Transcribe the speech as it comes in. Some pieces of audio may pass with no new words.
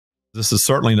This is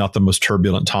certainly not the most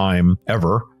turbulent time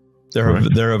ever.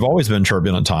 There have always been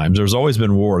turbulent times. There's always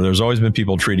been war. There's always been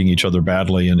people treating each other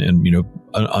badly and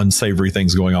unsavory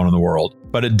things going on in the world.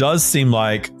 But it does seem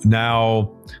like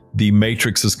now the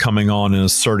matrix is coming on and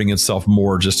asserting itself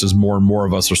more, just as more and more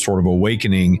of us are sort of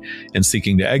awakening and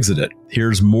seeking to exit it.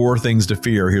 Here's more things to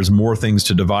fear. Here's more things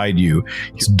to divide you.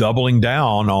 He's doubling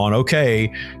down on,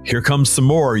 okay, here comes some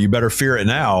more. You better fear it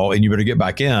now and you better get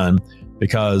back in,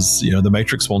 because the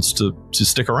matrix wants to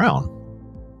stick around.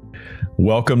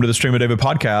 Welcome to the Stream of David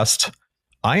podcast.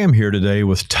 I am here today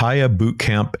with TIA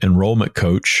Bootcamp enrollment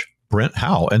coach, Brent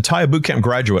Howell, and TIA Bootcamp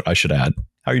graduate, I should add.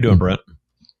 How are you doing, Brent?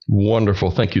 Wonderful.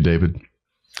 Thank you, David.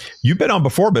 You've been on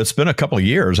before, but it's been a couple of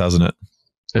years, hasn't it?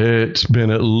 It's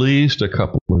been at least a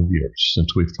couple of years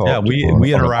since we've talked. Yeah, we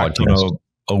interact on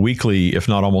a weekly, if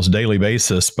not almost daily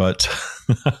basis, but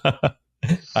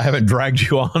I haven't dragged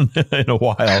you on in a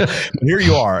while. But here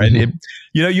you are. And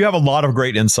you have a lot of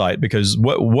great insight, because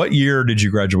what year did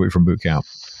you graduate from boot camp?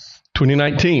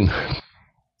 2019.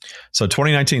 So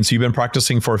 2019. So you've been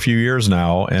practicing for a few years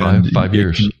now, and five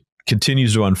years.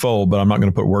 Continues to unfold, but I'm not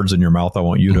going to put words in your mouth. I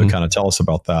want you to kind of tell us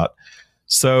about that.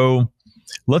 So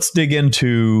let's dig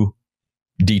into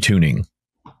detuning,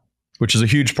 which is a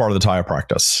huge part of the TIA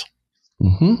practice.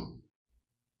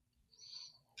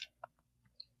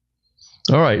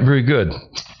 All right, very good.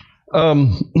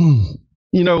 David,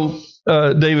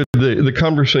 the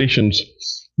conversations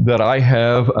that I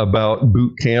have about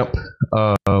boot camp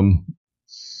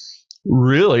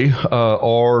really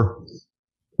are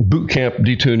boot camp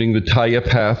detuning, the TIA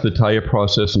path, the TIA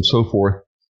process, and so forth.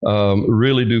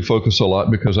 Really do focus a lot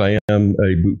because I am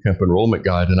a boot camp enrollment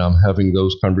guide, and I'm having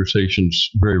those conversations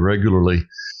very regularly.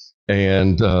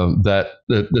 And that's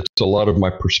a lot of my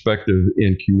perspective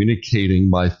in communicating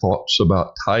my thoughts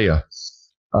about TIA.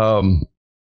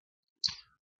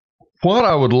 What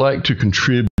I would like to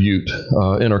contribute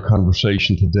in our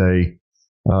conversation today,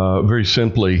 very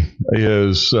simply,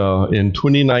 is in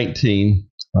 2019,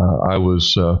 I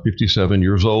was 57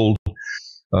 years old.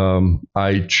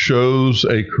 I chose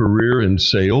a career in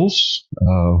sales.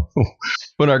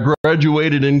 When I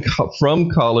graduated from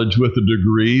college with a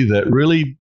degree that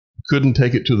really couldn't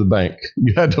take it to the bank.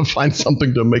 You had to find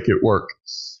something to make it work.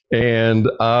 And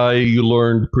I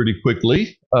learned pretty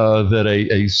quickly that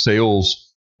a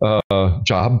sales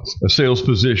job, a sales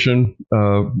position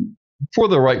for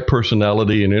the right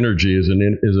personality and energy is an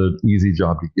easy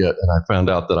job to get. And I found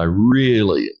out that I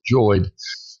really enjoyed,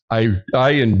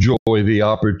 I enjoy the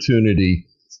opportunity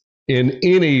in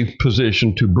any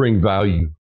position to bring value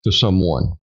to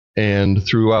someone. And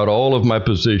throughout all of my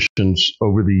positions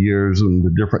over the years and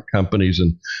the different companies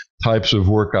and types of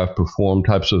work I've performed,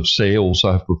 types of sales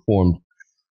I've performed,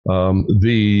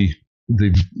 the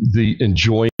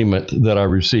enjoyment that I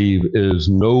receive is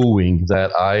knowing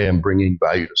that I am bringing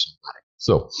value to somebody.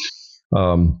 So,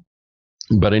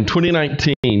 but in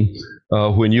 2019,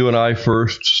 when you and I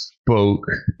first spoke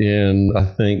in, I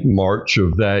think, March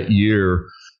of that year,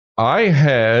 I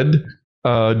had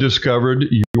discovered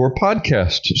your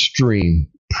podcast stream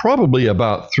probably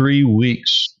about 3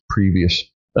 weeks previous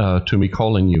to me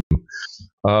calling you.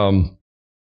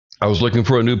 I was looking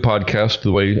for a new podcast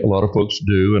the way a lot of folks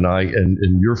do,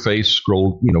 and your face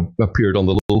appeared on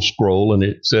the little scroll, and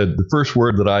it said the first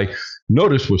word that I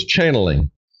noticed was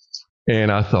channeling,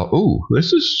 and I thought, oh,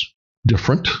 this is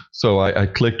different. So I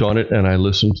clicked on it and I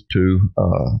listened to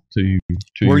you.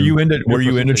 Were you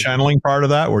into channeling prior to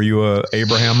that? Were you a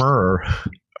Abrahammer or?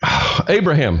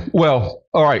 Abraham. Well,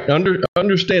 all right.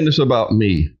 Understand this about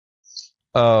me.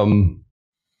 I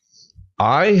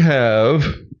have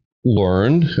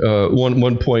learned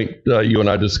one point you and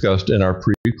I discussed in our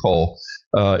pre-call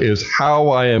is how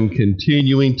I am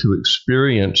continuing to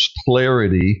experience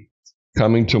clarity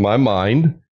coming to my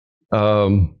mind.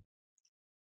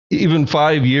 Even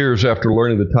 5 years after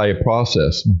learning the TIA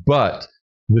process. But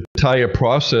the TIA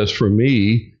process for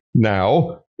me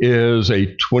now is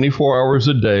a 24 hours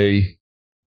a day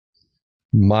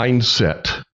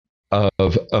mindset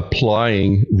of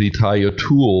applying the TIA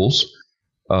tools.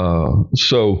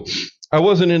 So I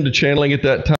wasn't into channeling at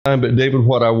that time, but David,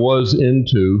 what I was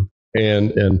into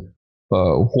and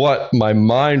what my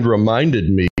mind reminded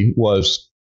me was,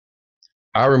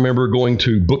 I remember going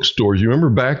to bookstores. You remember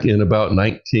back in about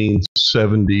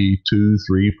 1972,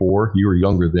 3, 4, you were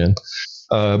younger then.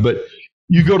 But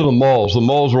you go to the malls. The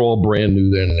malls were all brand new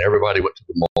then, and everybody went to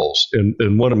the malls. And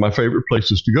one of my favorite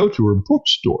places to go to were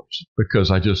bookstores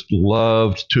because I just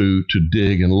loved to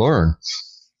dig and learn.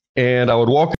 And I would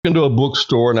walk into a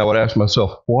bookstore and I would ask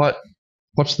myself,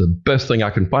 what's the best thing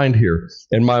I can find here?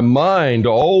 And my mind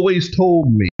always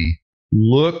told me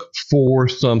look for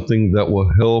something that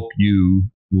will help you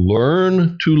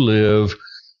learn to live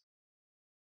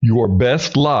your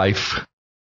best life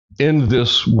in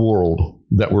this world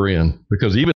that we're in.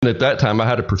 Because even at that time, I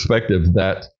had a perspective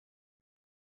that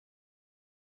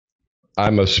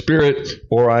I'm a spirit,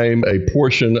 or I'm a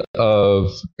portion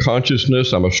of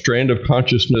consciousness. I'm a strand of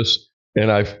consciousness,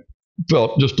 and I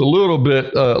felt just a little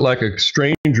bit like a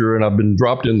stranger, and I've been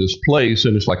dropped in this place,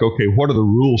 and it's like, okay, what are the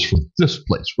rules for this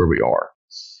place where we are?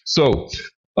 So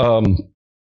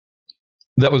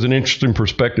that was an interesting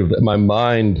perspective that my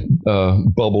mind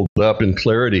bubbled up in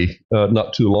clarity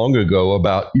not too long ago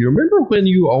about, you remember when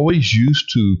you always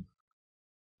used to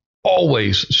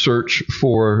always search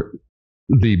for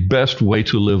the best way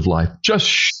to live life? Just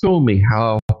show me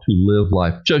how to live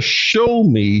life. Just show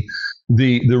me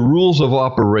the rules of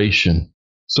operation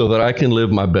so that I can live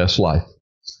my best life.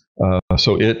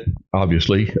 So it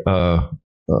obviously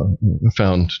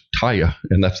found Taya,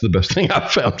 and that's the best thing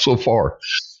I've found so far.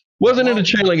 Wasn't into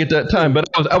channeling at that time, but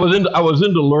I was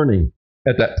into learning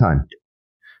at that time.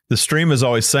 The stream is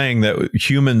always saying that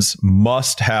humans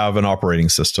must have an operating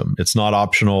system. It's not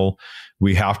optional.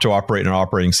 We have to operate in an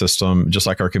operating system, just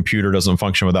like our computer doesn't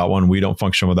function without one. We don't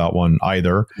function without one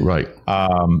either. Right.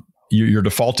 You're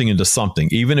defaulting into something.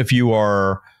 Even if you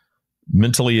are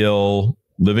mentally ill,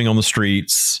 living on the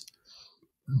streets,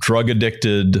 drug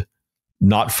addicted,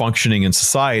 not functioning in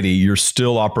society, you're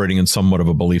still operating in somewhat of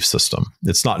a belief system.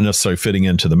 It's not necessarily fitting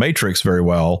into the matrix very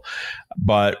well,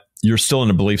 but you're still in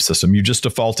a belief system. You just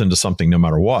default into something no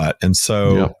matter what. And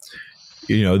so,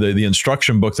 you know, the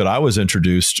instruction book that I was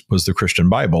introduced was the Christian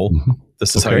Bible. Mm-hmm.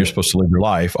 This is how you're supposed to live your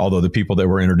life. Although the people that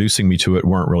were introducing me to it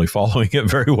weren't really following it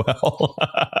very well.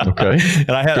 Okay. And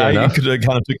I kind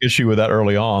of took issue with that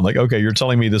early on. Like, okay, you're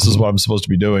telling me this is what I'm supposed to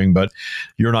be doing, but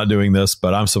you're not doing this,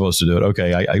 but I'm supposed to do it.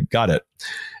 Okay. I got it.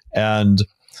 And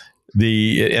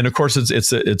of course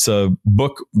it's a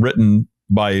book written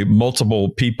by multiple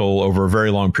people over a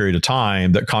very long period of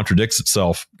time that contradicts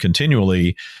itself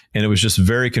continually. And it was just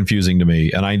very confusing to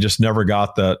me. And I just never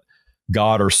got that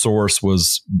God or source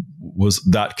was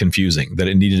that confusing, that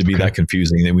it needed to be that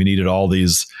confusing, that we needed all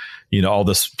these, you know, all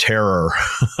this terror,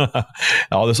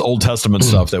 all this Old Testament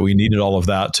stuff, that we needed all of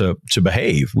that to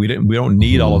behave. We don't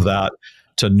need all of that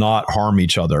to not harm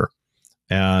each other.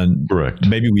 And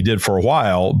maybe we did for a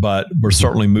while, but we're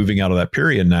certainly moving out of that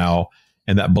period now.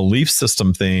 And that belief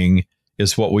system thing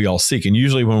is what we all seek. And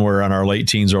usually when we're in our late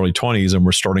teens, early 20s, and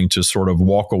we're starting to sort of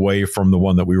walk away from the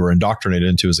one that we were indoctrinated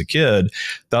into as a kid,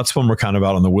 that's when we're kind of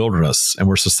out in the wilderness and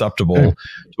we're susceptible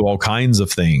to all kinds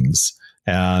of things.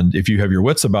 And if you have your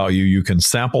wits about you, you can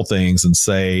sample things and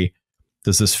say,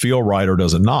 does this feel right or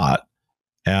does it not?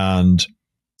 And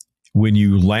when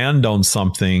you land on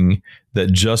something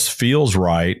that just feels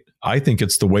right, I think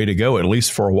it's the way to go, at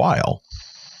least for a while.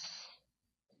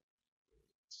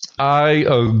 I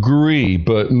agree,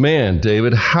 but man,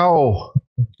 David, how,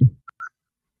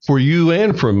 for you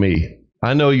and for me,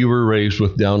 I know you were raised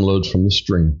with downloads from the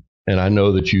stream, and I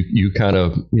know that you kind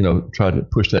of, you know, tried to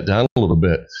push that down a little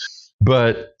bit,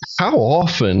 but how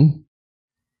often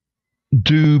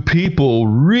do people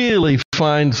really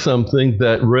find something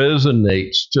that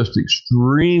resonates just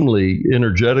extremely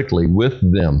energetically with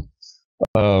them?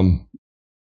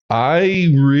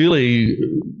 I really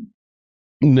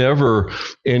never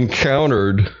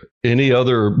encountered any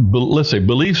other, let's say,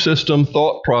 belief system,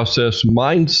 thought process,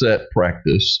 mindset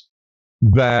practice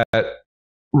that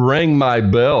rang my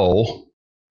bell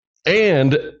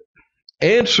and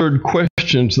answered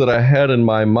questions that I had in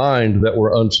my mind that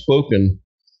were unspoken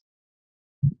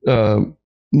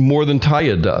more than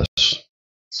Taya does.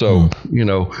 So, you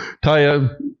know, Taya,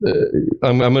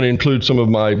 I'm going to include some of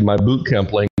my boot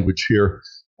camp language here.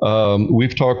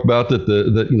 We've talked about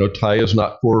that you know, Taya is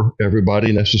not for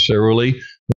everybody necessarily.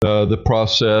 The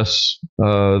process,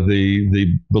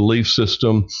 the belief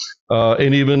system,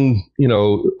 and even, you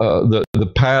know,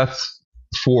 the path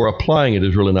for applying it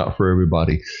is really not for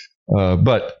everybody.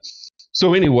 But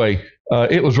so anyway,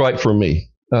 it was right for me.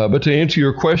 But to answer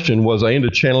your question, was I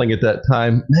into channeling at that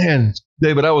time? Man,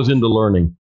 David, I was into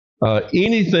learning.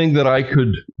 Anything that I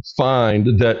could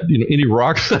find, that, you know, any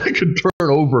rocks that I could turn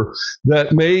over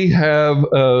that may have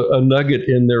a nugget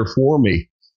in there for me.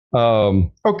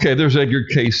 Okay, there's Edgar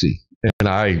Casey.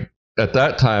 And at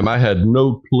that time, I had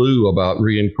no clue about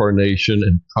reincarnation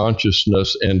and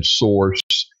consciousness and source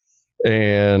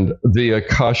and the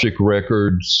Akashic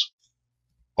records.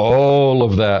 All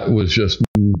of that was just,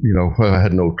 you know, I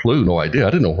had no clue, no idea.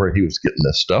 I didn't know where he was getting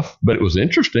this stuff, but it was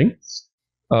interesting.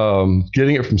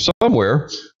 Getting it from somewhere.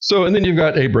 So, and then you've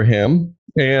got Abraham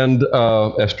and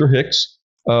Esther Hicks.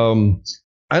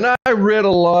 And I read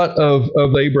a lot of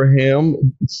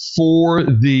Abraham for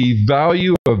the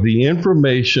value of the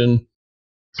information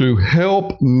to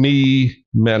help me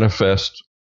manifest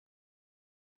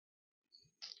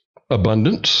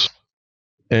abundance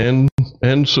and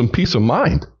some peace of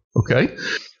mind. Okay,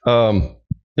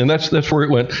 and that's where it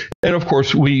went. And of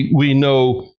course, we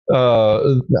know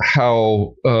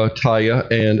how Taya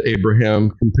and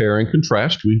Abraham compare and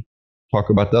contrast. We talk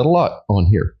about that a lot on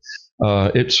here.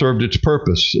 It served its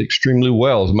purpose extremely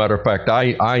well. As a matter of fact,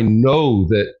 I know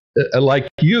that, like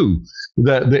you,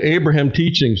 that the Abraham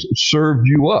teachings served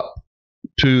you up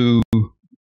to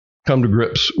come to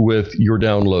grips with your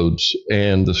downloads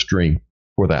and the stream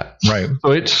for that. Right.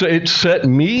 So it set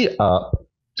me up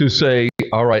to say,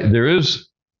 all right, there is,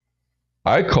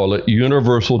 I call it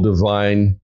universal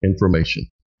divine information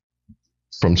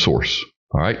from source.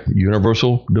 All right,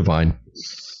 universal divine.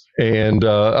 And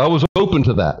I was open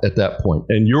to that at that point.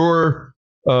 And your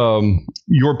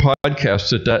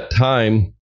podcasts at that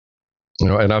time,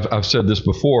 and I've said this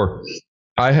before,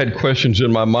 I had questions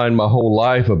in my mind my whole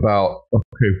life about,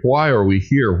 okay, why are we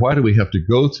here? Why do we have to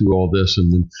go through all this?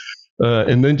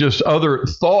 And then just other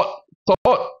thoughts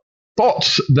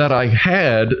that I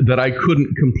had that I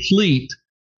couldn't complete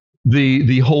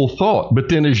the whole thought. But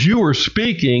then as you were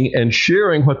speaking and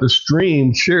sharing what the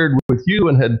stream shared with you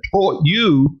and had taught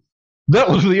you, that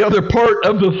was the other part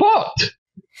of the thought.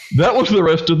 That was the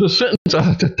rest of the sentence.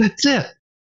 I thought, that's it.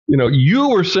 You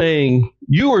were saying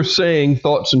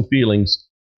thoughts and feelings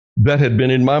that had been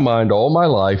in my mind all my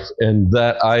life, and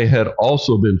that I had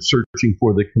also been searching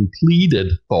for the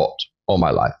completed thought all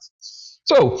my life.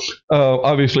 So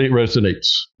obviously it resonates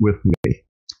with me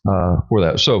for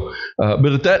that. So,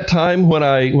 but at that time when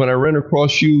I ran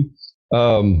across you,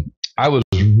 I was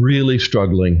really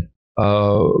struggling.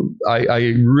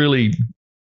 I really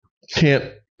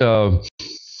can't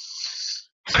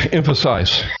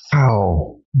emphasize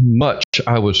how much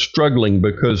I was struggling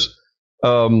because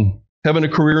having a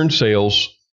career in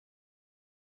sales,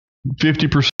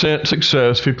 50%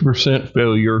 success, 50%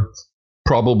 failure,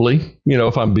 probably,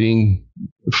 if I'm being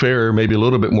fair, maybe a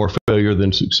little bit more failure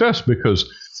than success,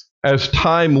 because as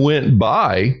time went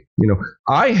by,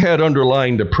 I had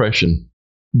underlying depression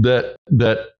that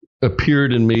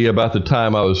appeared in me about the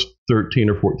time I was 13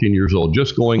 or 14 years old,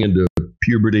 just going into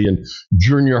puberty and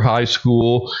junior high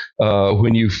school,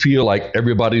 when you feel like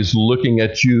everybody's looking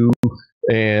at you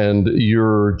and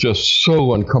you're just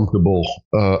so uncomfortable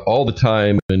all the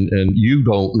time, and you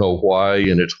don't know why,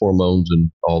 and it's hormones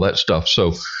and all that stuff.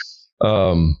 So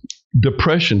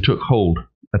depression took hold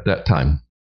at that time.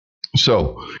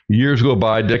 So years go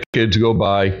by, decades go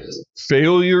by,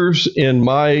 failures in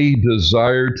my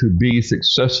desire to be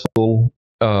successful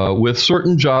with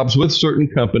certain jobs, with certain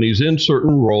companies, in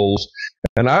certain roles.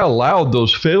 And I allowed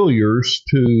those failures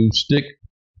to stick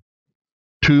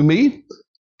to me,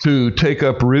 to take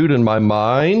up root in my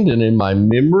mind and in my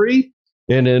memory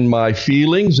and in my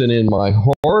feelings and in my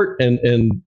heart,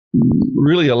 and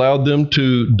really allowed them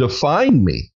to define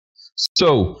me.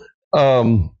 So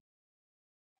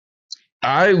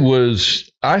I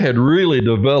had really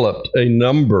developed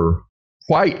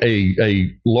quite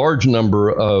a large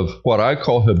number of what I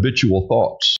call habitual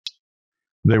thoughts.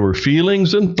 They were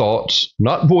feelings and thoughts,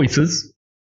 not voices.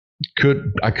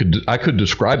 I could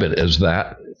describe it as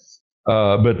that.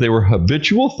 But they were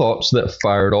habitual thoughts that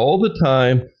fired all the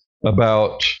time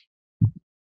about,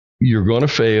 you're going to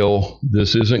fail.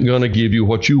 This isn't going to give you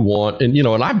what you want. And,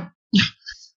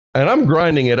 and I'm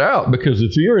grinding it out, because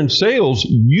if you're in sales,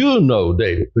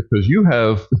 David, because you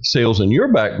have sales in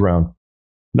your background,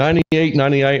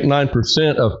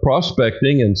 99% of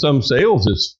prospecting and some sales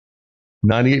is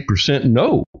 98%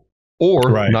 no, or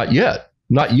right. Not yet.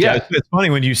 Yeah, it's funny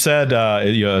when you said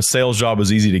a sales job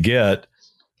was easy to get.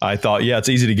 I thought, yeah, it's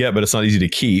easy to get, but it's not easy to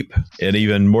keep, and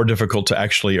even more difficult to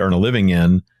actually earn a living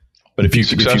in. But if you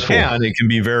can, it can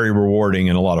be very rewarding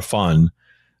and a lot of fun.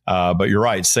 But you're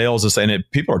right, sales is, and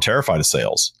people are terrified of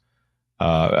sales.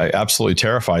 Absolutely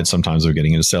terrified sometimes of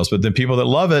getting into sales. But then people that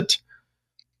love it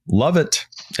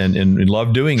and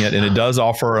love doing it. And it does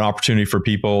offer an opportunity for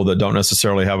people that don't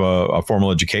necessarily have a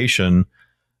formal education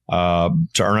to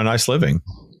earn a nice living.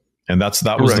 And that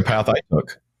was the path I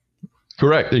took.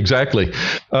 Correct. Exactly.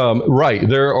 Right.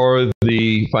 There are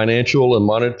the financial and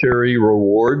monetary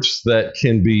rewards that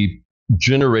can be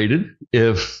generated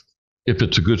if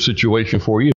it's a good situation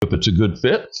for you, if it's a good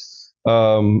fit.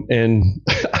 And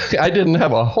I didn't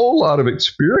have a whole lot of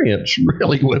experience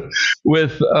really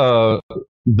with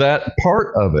that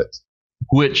part of it,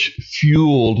 which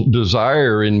fueled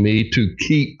desire in me to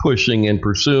keep pushing and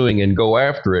pursuing and go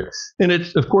after it. And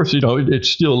it's, of course, it's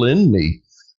still in me.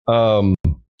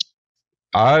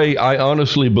 I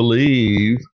honestly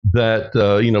believe that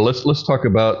let's talk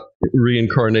about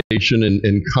reincarnation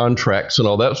and contracts and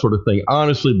all that sort of thing. I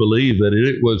honestly believe that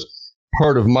it was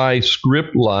part of my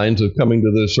script lines of coming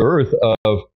to this earth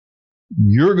of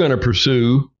you're going to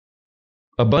pursue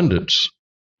abundance,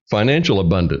 financial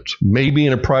abundance. Maybe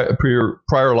in a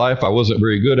prior life I wasn't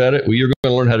very good at it. Well, you're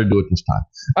going to learn how to do it this time.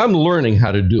 I'm learning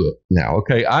how to do it now.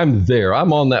 Okay, I'm there.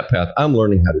 I'm on that path. I'm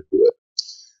learning how to do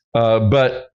it.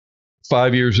 But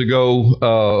 5 years ago,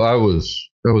 I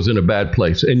was in a bad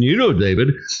place. And David,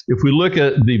 if we look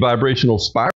at the vibrational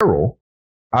spiral,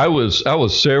 I was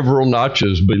several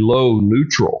notches below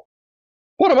neutral.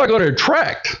 What am I going to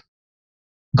attract?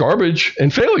 Garbage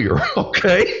and failure.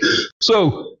 Okay,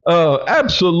 so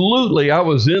absolutely, I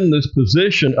was in this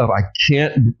position of I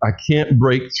can't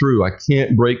break through. I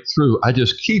can't break through. I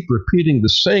just keep repeating the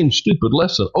same stupid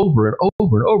lesson over and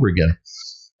over and over again,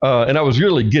 and I was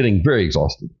really getting very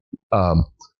exhausted.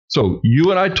 So you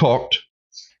and I talked,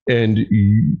 and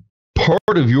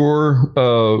part of your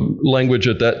language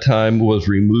at that time was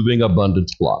removing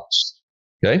abundance blocks.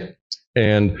 Okay.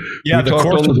 And yeah, the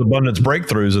course was abundance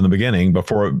breakthroughs in the beginning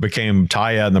before it became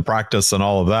TIA and the practice and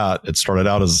all of that. It started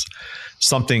out as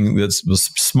something that was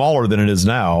smaller than it is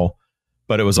now,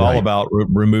 but it was all about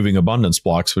removing abundance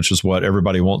blocks, which is what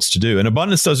everybody wants to do. And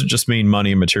abundance doesn't just mean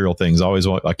money and material things. I always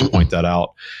like to point that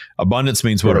out. Abundance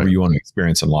means whatever you want to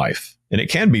experience in life. And it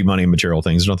can be money and material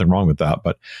things. There's nothing wrong with that,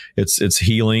 but it's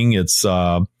healing. It's,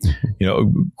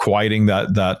 quieting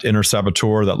that inner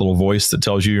saboteur, that little voice that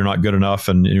tells you you're not good enough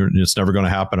and it's never going to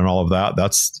happen and all of that.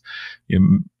 That's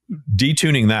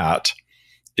detuning that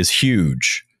is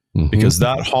huge. Because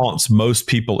that haunts most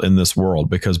people in this world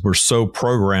because we're so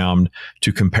programmed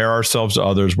to compare ourselves to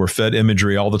others. We're fed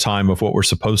imagery all the time of what we're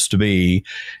supposed to be.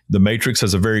 The Matrix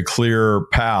has a very clear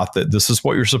path that this is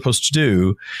what you're supposed to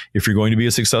do. If you're going to be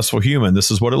a successful human, this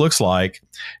is what it looks like.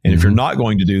 And if you're not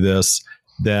going to do this,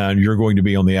 then you're going to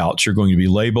be on the outs. You're going to be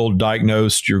labeled,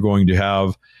 diagnosed. You're going to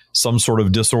have some sort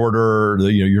of disorder.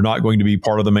 You're not going to be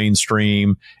part of the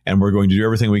mainstream. And we're going to do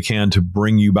everything we can to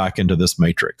bring you back into this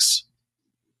Matrix.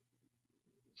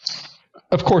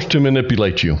 Of course, to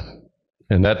manipulate you,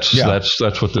 and that's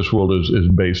what this world is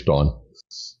based on.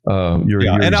 You're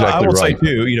and exactly I will right. say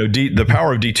too, the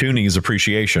power of detuning is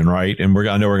appreciation, right? And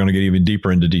I know we're going to get even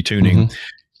deeper into detuning,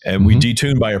 and we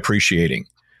detune by appreciating,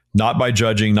 not by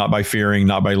judging, not by fearing,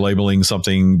 not by labeling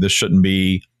something this shouldn't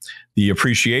be. The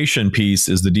appreciation piece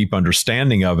is the deep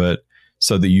understanding of it,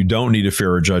 so that you don't need to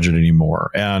fear or judge it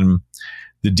anymore. And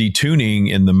the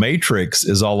detuning in the Matrix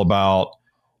is all about.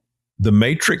 The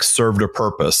Matrix served a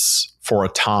purpose for a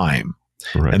time,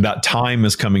 and that time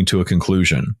is coming to a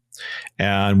conclusion.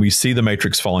 And we see the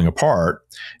Matrix falling apart,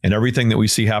 and everything that we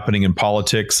see happening in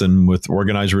politics and with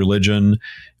organized religion,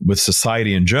 with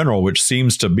society in general, which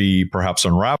seems to be perhaps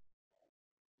unraveling.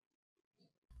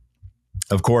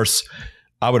 Of course,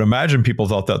 I would imagine people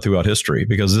thought that throughout history,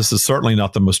 because this is certainly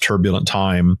not the most turbulent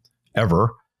time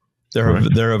ever.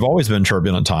 There have always been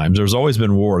turbulent times. There's always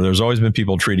been war. There's always been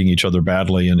people treating each other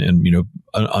badly and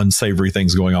unsavory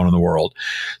things going on in the world.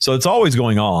 So it's always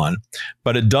going on.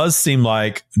 But it does seem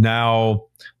like now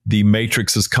the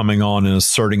Matrix is coming on and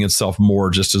asserting itself more,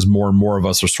 just as more and more of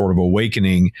us are sort of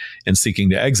awakening and seeking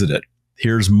to exit it.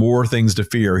 Here's more things to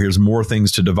fear. Here's more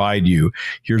things to divide you.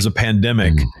 Here's a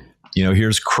pandemic.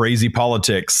 Here's crazy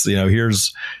politics.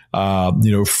 Here's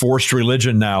forced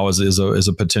religion now is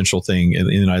a potential thing in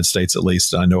the United States, at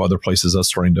least. I know other places that's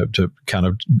starting to kind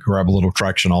of grab a little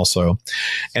traction also.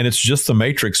 And it's just the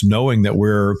Matrix knowing that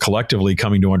we're collectively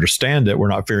coming to understand it. We're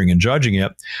not fearing and judging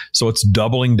it. So it's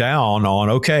doubling down on,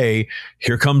 okay,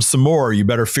 here comes some more. You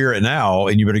better fear it now,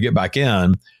 and you better get back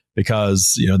in,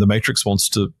 because the Matrix wants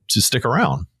to stick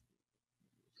around.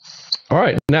 All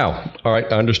right. I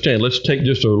understand. Let's take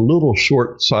just a little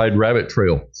short side rabbit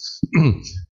trail.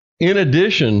 In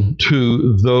addition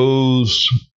to those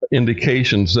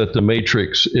indications that the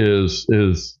Matrix is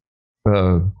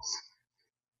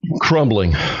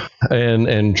crumbling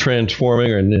and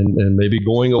transforming and maybe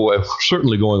going away,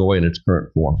 certainly going away in its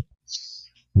current form,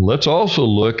 let's also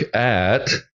look at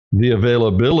the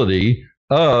availability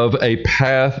of a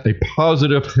path, a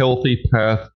positive, healthy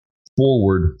path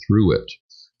forward through it,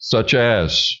 such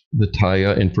as the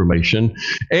TIA information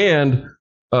and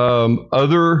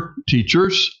other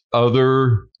teachers,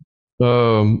 other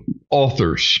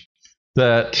authors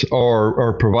that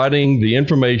are providing the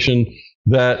information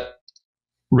that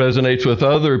resonates with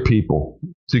other people,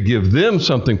 to give them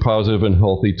something positive and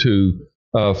healthy to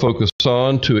focus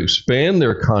on, to expand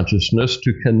their consciousness,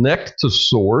 to connect to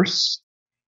source,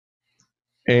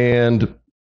 and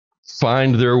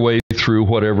find their way through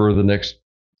whatever the next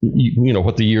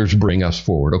what the years bring us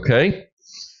forward. Okay.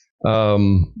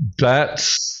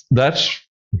 That's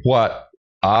what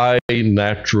I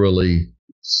naturally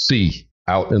see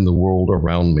out in the world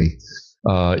around me,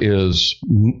 is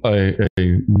a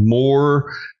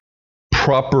more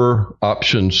proper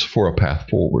options for a path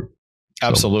forward.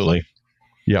 Absolutely. So,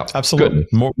 yeah, absolutely.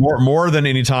 More than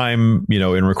any time,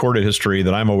 in recorded history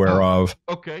that I'm aware of.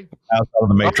 Okay. Out of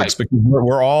the matrix, because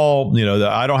we're all,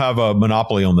 I don't have a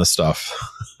monopoly on this stuff.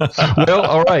 Well,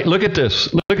 all right. Look at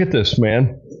this. Look at this,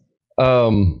 man.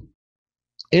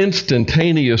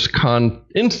 Instantaneous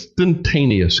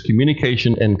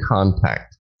communication and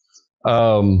contact.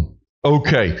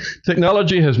 Okay.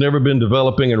 Technology has never been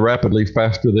developing and rapidly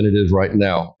faster than it is right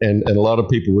now. And a lot of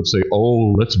people would say,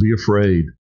 oh, let's be afraid.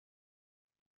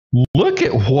 Look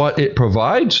at what it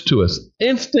provides to us.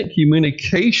 Instant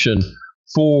communication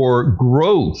for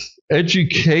growth,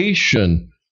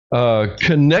 education,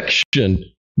 connection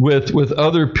with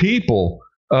other people,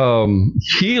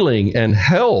 healing and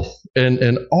health,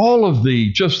 and all of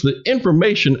the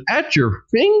information at your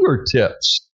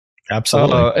fingertips.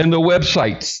 Absolutely. And the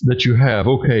websites that you have.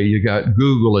 Okay, you got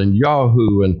Google and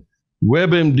Yahoo and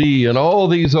WebMD and all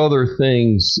these other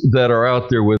things that are out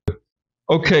there with,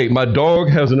 okay, my dog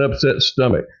has an upset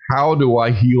stomach. How do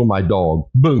I heal my dog?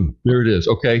 Boom, there it is.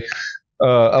 Okay.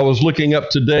 I was looking up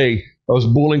today, I was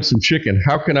boiling some chicken.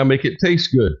 How can I make it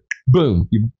taste good? Boom,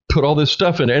 you put all this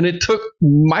stuff in it. And it took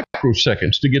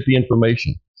microseconds to get the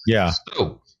information. Yeah.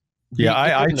 So,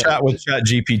 I chat with Chat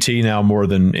GPT now more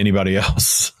than anybody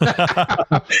else.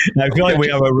 I feel like we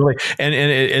have a really, and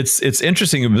it's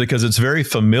interesting because it's very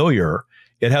familiar.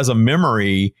 It has a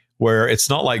memory where it's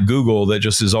not like Google that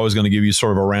just is always going to give you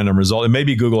sort of a random result. And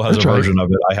maybe Google has a version of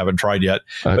it I haven't tried yet.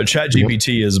 But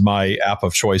ChatGPT is my app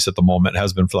of choice at the moment,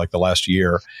 has been for like the last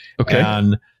year. Okay.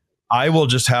 And I will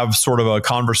just have sort of a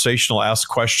conversational ask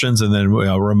questions and then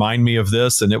remind me of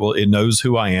this, and it knows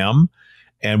who I am,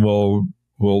 and will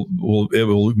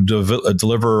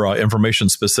deliver information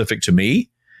specific to me.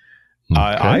 Okay.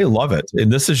 I love it.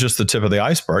 And this is just the tip of the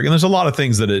iceberg. And there's a lot of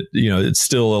things that it's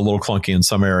still a little clunky in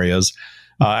some areas.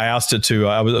 I asked it to,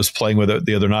 I was playing with it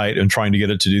the other night and trying to get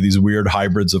it to do these weird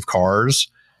hybrids of cars.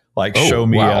 Like show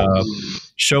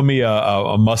me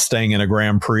a Mustang and a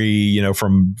Grand Prix,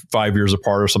 from 5 years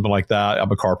apart or something like that.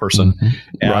 I'm a car person.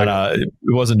 And it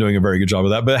wasn't doing a very good job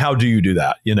of that. But how do you do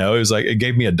that? It was like, it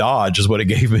gave me a Dodge is what it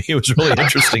gave me. It was really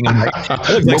interesting. And it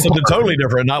looked like something totally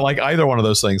different, not like either one of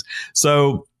those things.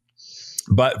 So,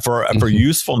 but for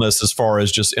usefulness, as far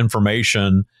as just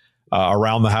information,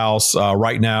 around the house.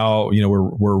 Right now,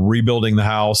 we're rebuilding the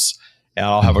house, and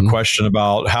I'll have a question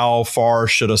about how far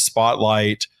should a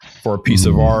spotlight for a piece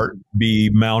of art be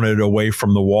mounted away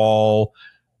from the wall.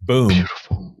 Boom.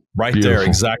 Beautiful. Right there.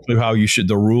 Exactly how you should,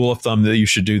 the rule of thumb that you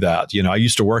should do that. I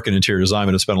used to work in interior design,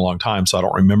 but it's been a long time, so I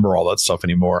don't remember all that stuff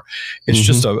anymore. It's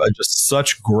just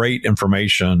such great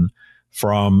information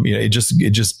from, it just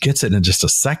gets it in just a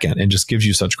second and just gives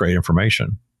you such great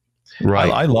information.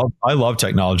 Right. I love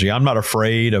technology. I'm not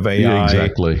afraid of AI. Yeah,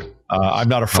 exactly. I'm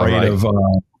not afraid of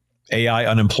AI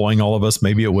unemploying all of us.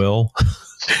 Maybe it will.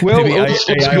 Well, maybe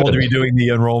AI will be doing the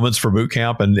enrollments for boot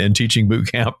camp and teaching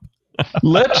boot camp.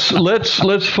 let's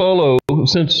follow,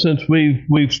 since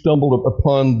we've stumbled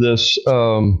upon this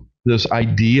this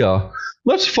idea.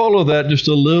 Let's follow that just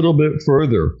a little bit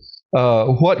further.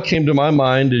 What came to my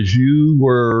mind as you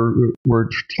were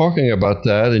talking about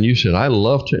that, and you said, I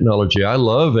love technology, I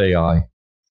love AI.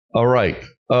 All right.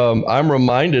 I'm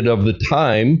reminded of the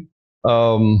time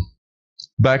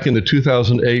back in the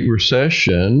 2008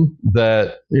 recession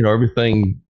that,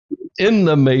 everything in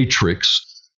the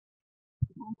matrix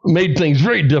made things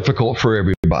very difficult for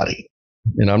everybody.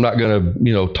 And I'm not going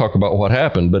to, talk about what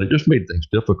happened, but it just made things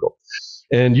difficult.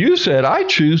 And you said, I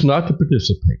choose not to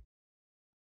participate.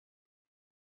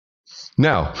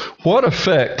 Now, what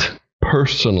effect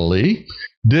personally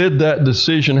did that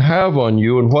decision have on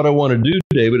you? And what I want to do,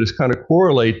 David, is kind of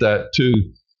correlate that to,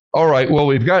 all right, well,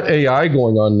 we've got AI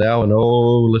going on now, and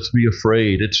let's be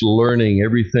afraid. It's learning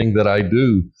everything that I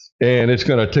do, and it's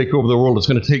going to take over the world. It's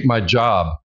going to take my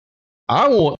job. I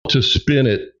want to spin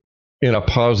it in a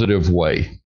positive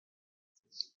way.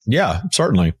 Yeah,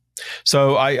 certainly.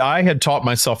 So I had taught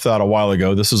myself that a while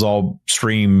ago. This is all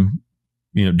stream,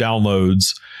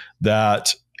 downloads,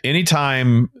 that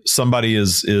anytime somebody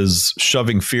is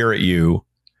shoving fear at you,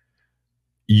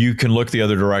 you can look the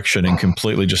other direction and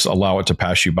completely just allow it to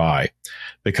pass you by.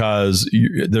 Because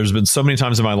there's been so many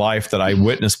times in my life that I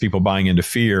witnessed people buying into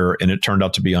fear and it turned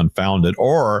out to be unfounded,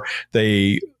 or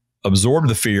they absorbed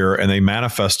the fear and they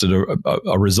manifested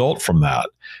a result from that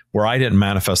where I didn't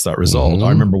manifest that result. I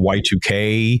remember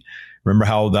Y2K Remember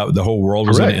how the whole world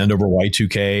was going to end over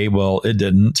Y2K? Well, it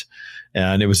didn't.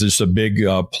 And it was just a big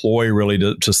ploy really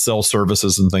to sell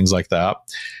services and things like that.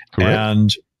 Correct.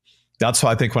 And that's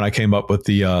why I think when I came up with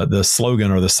the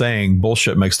slogan or the saying,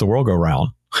 bullshit makes the world go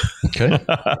round. Okay.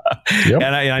 Yep.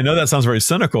 And I know that sounds very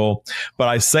cynical, but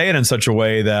I say it in such a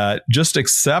way that just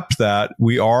accept that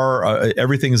we are,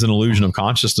 everything is an illusion of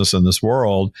consciousness in this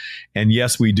world. And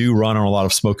yes, we do run on a lot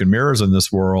of smoke and mirrors in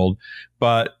this world,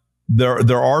 but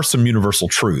there are some universal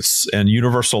truths, and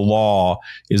universal law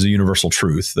is a universal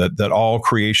truth that all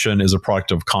creation is a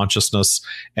product of consciousness,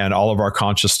 and all of our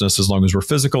consciousness, as long as we're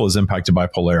physical, is impacted by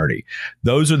polarity.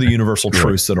 Those are the universal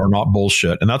truths that are not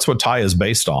bullshit. And that's what TIE is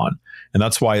based on. And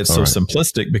that's why it's so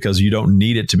simplistic, because you don't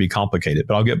need it to be complicated.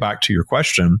 But I'll get back to your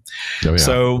question. Oh, yeah.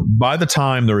 So by the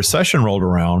time the recession rolled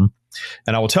around,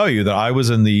 and I will tell you that I was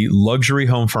in the luxury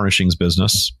home furnishings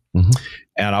business, and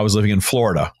I was living in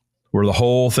Florida, where the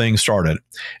whole thing started.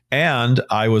 And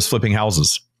I was flipping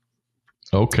houses.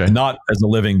 Okay. Not as a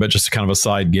living, but just kind of a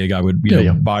side gig. I would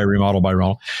buy,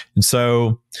 remodel. And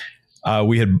so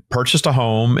we had purchased a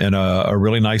home in a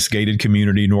really nice gated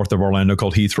community north of Orlando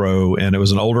called Heathrow. And it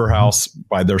was an older house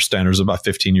by their standards, about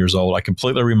 15 years old. I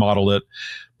completely remodeled it,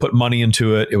 put money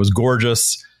into it. It was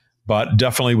gorgeous, but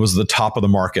definitely was the top of the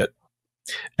market.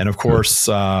 And of course,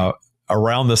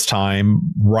 around this time,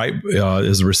 right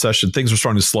as the recession, things were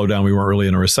starting to slow down. We weren't really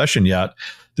in a recession yet.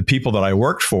 The people that I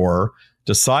worked for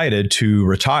decided to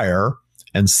retire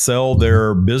and sell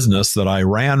their business that I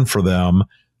ran for them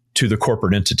to the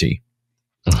corporate entity.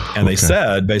 And they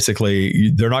said,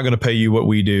 basically, they're not going to pay you what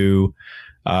we do.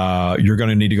 You're going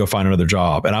to need to go find another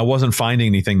job. And I wasn't finding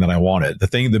anything that I wanted.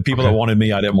 The people that wanted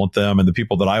me, I didn't want them. And the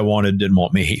people that I wanted didn't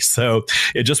want me. So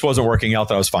it just wasn't working out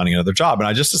that I was finding another job. And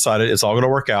I just decided it's all going to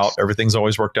work out. Everything's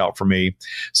always worked out for me.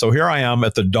 So here I am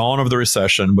at the dawn of the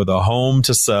recession with a home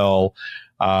to sell.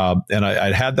 And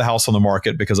I'd had the house on the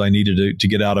market because I needed to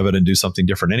get out of it and do something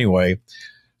different anyway.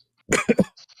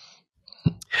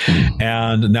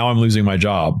 And now I'm losing my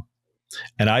job.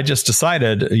 And I just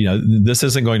decided, this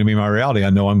isn't going to be my reality. I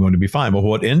know I'm going to be fine. But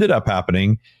what ended up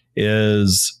happening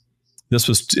is, this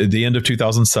was the end of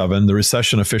 2007. The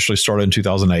recession officially started in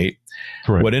 2008.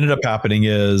 Correct. What ended up happening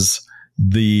is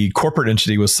the corporate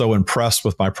entity was so impressed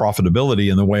with my profitability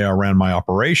and the way I ran my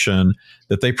operation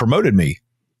that they promoted me.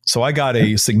 So I got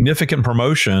a significant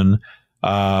promotion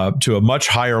to a much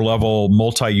higher level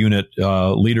multi-unit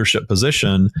leadership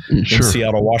position in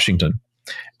Seattle, Washington.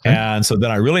 And so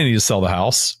then I really need to sell the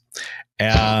house.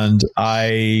 And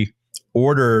I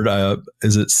ordered,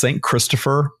 is it St.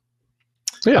 Christopher?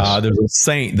 Yes. There's a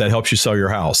saint that helps you sell your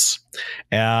house.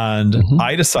 And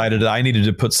I decided I needed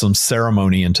to put some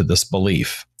ceremony into this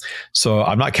belief. So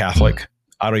I'm not Catholic.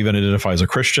 I don't even identify as a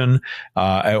Christian.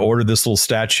 I ordered this little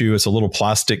statue. It's a little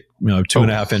plastic,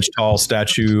 2.5 inch tall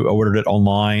statue. I ordered it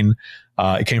online.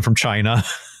 It came from China.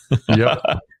 Yep.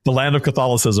 The land of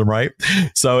Catholicism, right?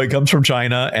 So it comes from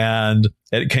China, and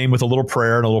it came with a little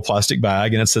prayer in a little plastic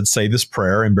bag, and it said, say this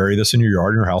prayer and bury this in your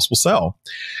yard and your house will sell.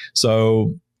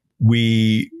 So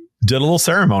we did a little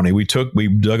ceremony. We dug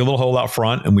a little hole out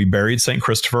front and we buried St.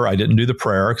 Christopher. I didn't do the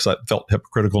prayer because that felt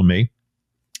hypocritical to me.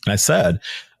 And I said,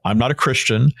 I'm not a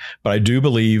Christian, but I do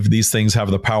believe these things have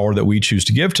the power that we choose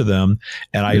to give to them.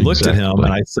 And I looked at him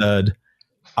and I said,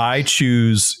 I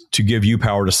choose to give you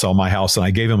power to sell my house. And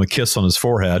I gave him a kiss on his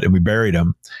forehead and we buried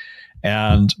him.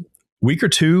 And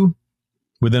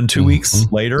within 2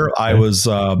 weeks later, I was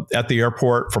at the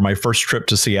airport for my first trip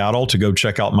to Seattle to go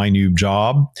check out my new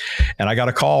job. And I got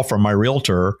a call from my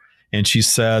realtor, and she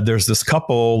said, there's this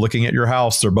couple looking at your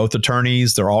house. They're both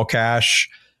attorneys. They're all cash.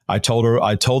 I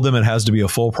told them it has to be a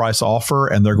full price offer,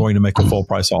 and they're going to make a full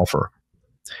price offer.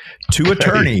 Two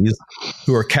attorneys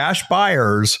who are cash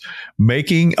buyers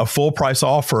making a full price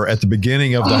offer at the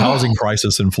beginning of the housing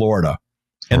crisis in Florida.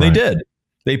 And they did.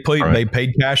 They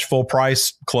paid cash, full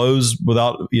price, closed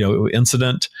without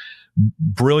incident.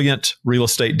 Brilliant real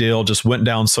estate deal, just went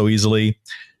down so easily.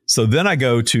 So then I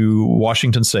go to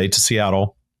Washington State, to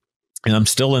Seattle, and I'm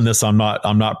still in this. I'm not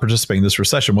participating in this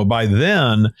recession. Well, by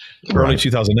then, early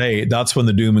 2008, that's when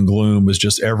the doom and gloom was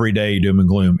just everyday doom and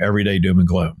gloom, everyday doom and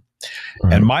gloom.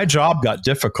 Right. And my job got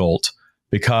difficult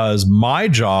because my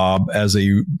job as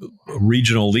a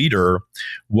regional leader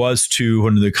was to,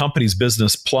 when the company's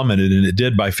business plummeted, and it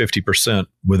did by 50%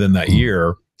 within that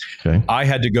year, I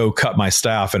had to go cut my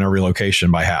staff in a relocation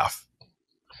by half.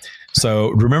 So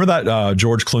remember that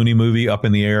George Clooney movie, Up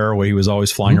in the Air, where he was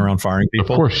always flying around firing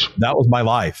people? Of course. That was my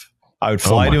life. I would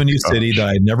fly to a new city that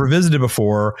I'd never visited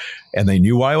before, and they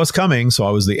knew why I was coming. So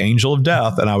I was the angel of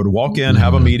death, and I would walk in,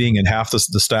 have a meeting, and half the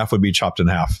staff would be chopped in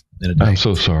half in a day. I'm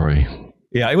so sorry.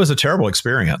 Yeah, it was a terrible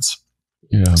experience.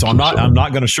 Yeah, so I'm not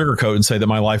going to sugarcoat and say that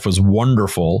my life was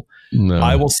wonderful. No.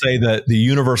 I will say that the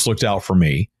universe looked out for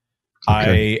me.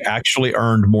 Okay. I actually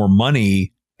earned more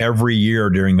money every year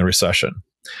during the recession,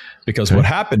 because what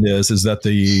happened is that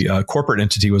the corporate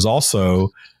entity was also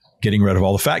getting rid of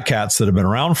all the fat cats that have been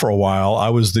around for a while. I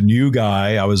was the new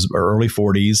guy. I was early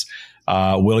 40s,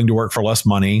 willing to work for less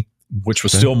money, which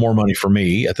was still more money for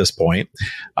me at this point.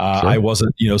 I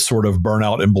wasn't, sort of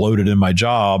burnout and bloated in my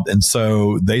job. And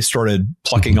so they started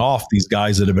plucking off these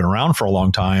guys that have been around for a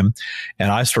long time,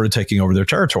 and I started taking over their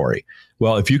territory.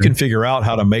 Well, if you can figure out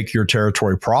how to make your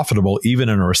territory profitable, even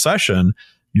in a recession,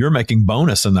 you're making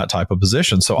bonus in that type of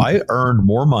position. So I earned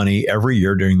more money every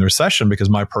year during the recession because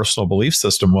my personal belief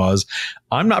system was,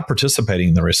 I'm not participating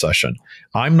in the recession.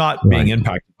 I'm not being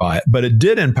impacted by it, but it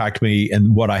did impact me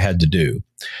in what I had to do.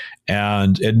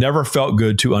 And it never felt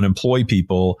good to unemploy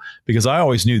people, because I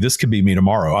always knew this could be me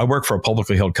tomorrow. I work for a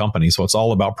publicly held company, so it's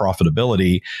all about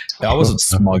profitability. I wasn't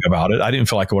smug about it. I didn't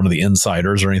feel like one of the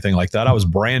insiders or anything like that. I was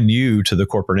brand new to the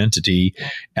corporate entity,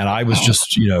 and I was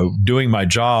just, doing my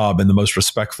job in the most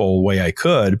respectful way I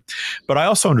could. But I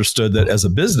also understood that as a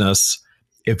business,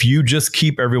 if you just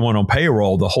keep everyone on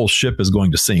payroll, the whole ship is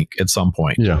going to sink at some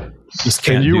point. Yeah. Just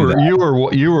can't and do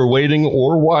that. you were waiting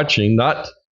or watching, not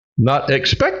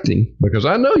expecting, because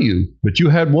I know you, but you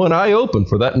had one eye open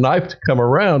for that knife to come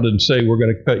around and say, we're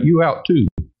going to cut you out too.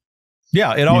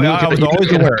 Yeah, I was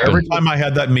always aware every time I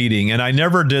had that meeting, and I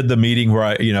never did the meeting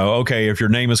where okay, if your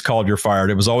name is called, you're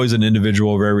fired. It was always an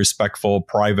individual, very respectful,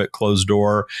 private, closed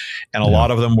door. And a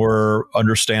lot of them were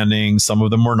understanding. Some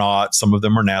of them were not. Some of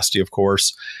them were nasty, of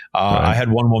course. I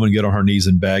had one woman get on her knees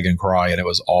and beg and cry, and it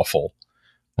was awful.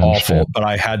 Awful, but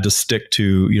I had to stick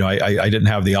to, I didn't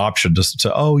have the option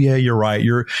to, oh yeah, you're right.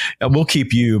 We'll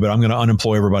keep you, but I'm going to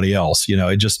unemploy everybody else.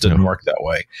 It just didn't work that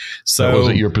way. So that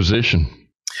wasn't your position.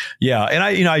 Yeah. And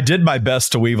I did my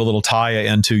best to weave a little tie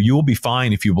into, you will be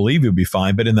fine if you believe you'll be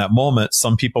fine. But in that moment,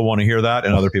 some people want to hear that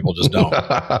and other people just don't.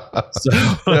 So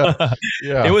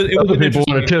it was other people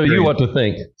want to tell you what to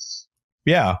think.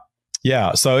 Yeah.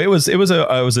 Yeah. So it was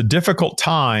a difficult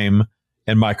time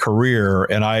in my career,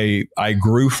 and I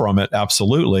grew from it.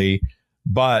 Absolutely.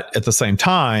 But at the same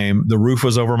time, the roof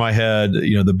was over my head.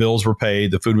 The bills were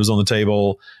paid. The food was on the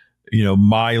table.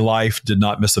 My life did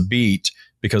not miss a beat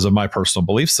because of my personal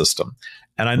belief system.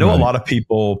 And I know a lot of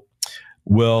people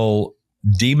will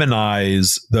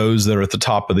demonize those that are at the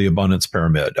top of the abundance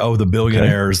pyramid. Oh, the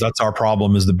billionaires, that's our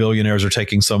problem, is the billionaires are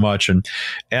taking so much.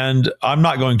 And I'm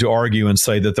not going to argue and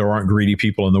say that there aren't greedy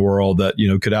people in the world that,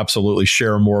 could absolutely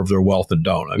share more of their wealth and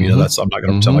don't. I mean, I'm not going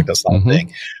to pretend like that's not a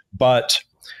thing. But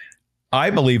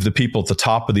I believe the people at the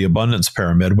top of the abundance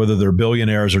pyramid, whether they're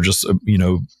billionaires or just,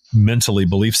 mentally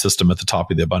belief system at the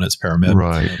top of the abundance pyramid,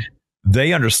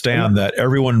 they understand that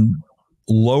everyone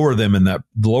lower than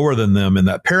them in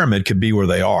that pyramid could be where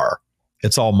they are.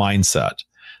 It's all mindset.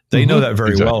 They know that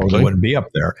very well, or they wouldn't be up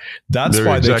there. That's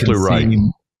why they can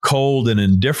seem cold and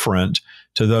indifferent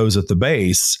to those at the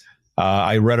base.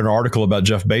 I read an article about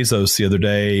Jeff Bezos the other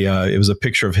day. It was a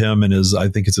picture of him and I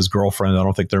think it's his girlfriend. I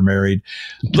don't think they're married.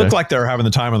 Looked like they were having the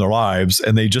time of their lives,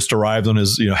 and they just arrived on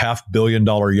his, $500 million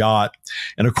yacht.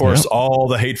 And of course, all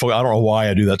the hateful, I don't know why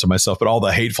I do that to myself, but all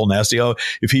the hateful, nasty,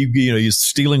 if he, he's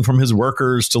stealing from his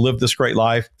workers to live this great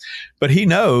life. But he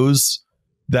knows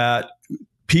that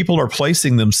people are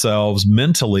placing themselves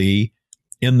mentally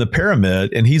in the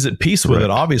pyramid, and he's at peace with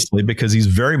it, obviously, because he's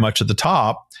very much at the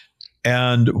top.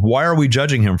 And why are we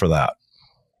judging him for that?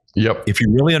 Yep. If you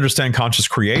really understand conscious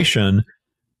creation,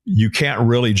 you can't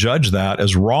really judge that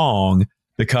as wrong,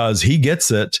 because he gets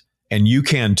it and you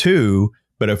can too.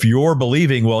 But if you're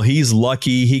believing, well, he's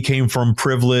lucky, he came from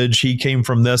privilege, he came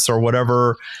from this or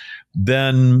whatever,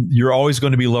 then you're always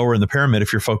going to be lower in the pyramid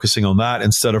if you're focusing on that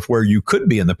instead of where you could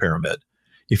be in the pyramid.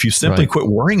 If you simply quit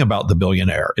worrying about the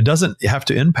billionaire, it doesn't have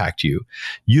to impact you.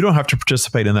 You don't have to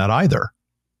participate in that either.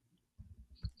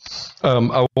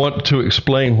 I want to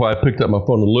explain why I picked up my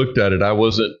phone and looked at it. I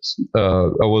wasn't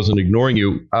ignoring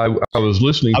you. I was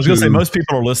listening. I was going to say, most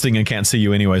people are listening and can't see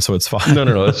you anyway, so it's fine.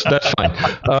 No, that's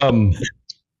fine.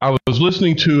 I was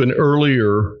listening to an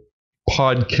earlier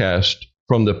podcast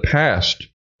from the past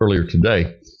earlier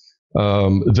today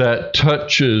that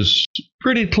touches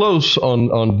pretty close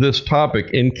on this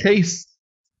topic. In case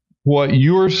what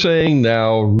you're saying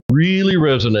now really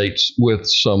resonates with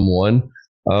someone.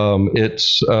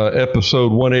 It's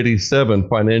episode 187,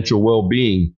 financial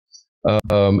well-being,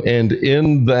 and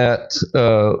in that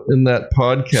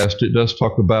podcast, it does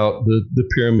talk about the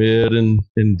pyramid and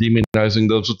demonizing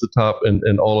those at the top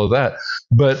and all of that.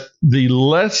 But the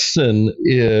lesson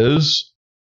is,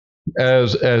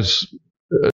 as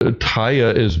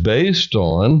Taya is based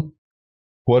on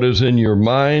what is in your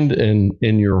mind and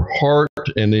in your heart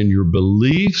and in your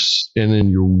beliefs and in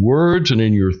your words and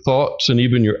in your thoughts and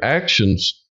even your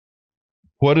actions.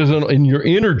 What is in your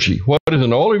energy? What is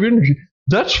in all of your energy?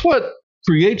 That's what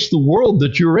creates the world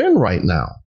that you're in right now.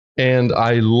 And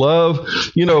I love,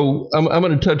 I'm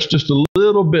going to touch just a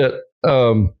little bit.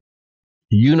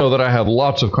 That I have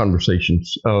lots of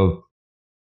conversations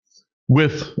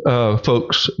with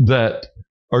folks that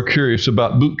are curious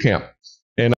about boot camp.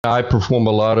 And I perform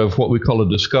a lot of what we call a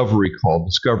discovery call,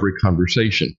 discovery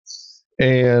conversation.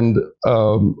 And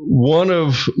one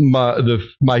of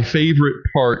my favorite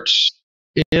parts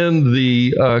in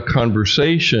the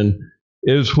conversation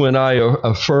is when I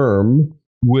affirm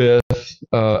with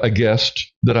a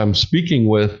guest that I'm speaking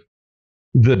with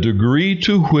the degree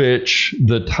to which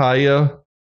the Taya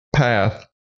path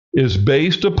is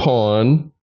based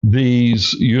upon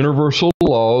these universal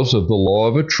laws of the law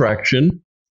of attraction.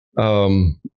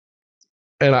 And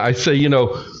I say,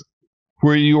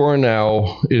 where you are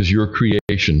now is your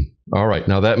creation. All right.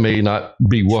 Now, that may not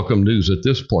be welcome news at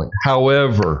this point.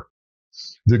 However,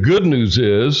 the good news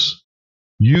is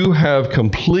you have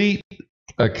complete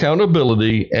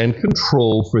accountability and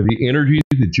control for the energy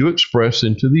that you express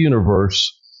into the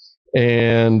universe.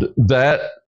 And that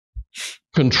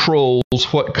controls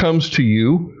what comes to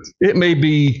you. It may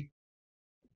be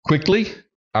quickly,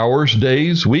 hours,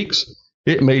 days, weeks.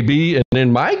 It may be, and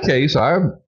in my case,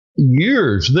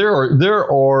 years.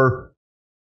 There are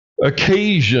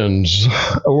occasions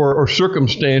or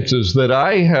circumstances that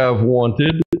I have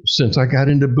wanted since I got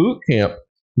into boot camp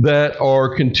that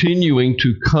are continuing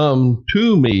to come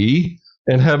to me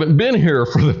and haven't been here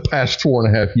for the past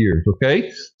 4.5 years,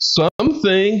 okay? Some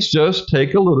things just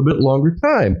take a little bit longer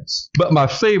time. But my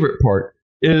favorite part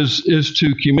is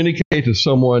to communicate to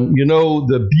someone,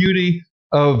 the beauty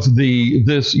of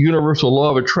this universal law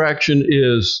of attraction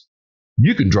is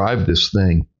you can drive this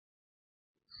thing.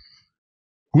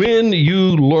 When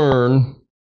you learn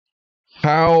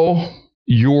how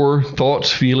your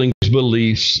thoughts, feelings,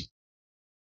 beliefs,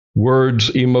 words,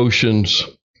 emotions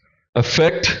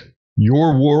affect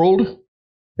your world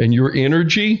and your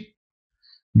energy,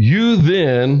 you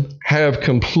then have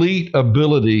complete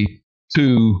ability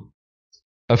to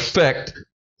affect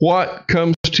what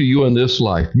comes to you in this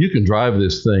life. You can drive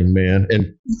this thing, man.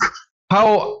 And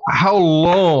how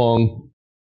long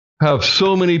have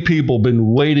so many people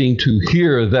been waiting to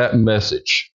hear that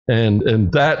message?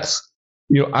 And that's,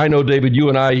 I know, David, you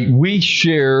and we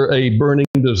share a burning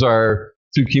desire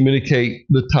to communicate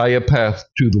the Taya path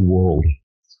to the world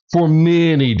for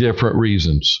many different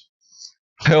reasons.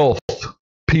 Health,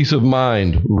 peace of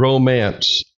mind,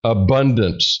 romance,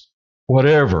 abundance,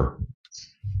 whatever.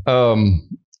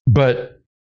 But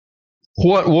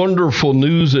what wonderful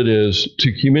news it is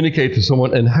to communicate to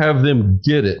someone and have them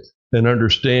get it and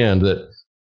understand that,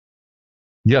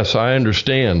 yes, I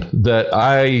understand that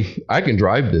I can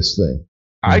drive this thing.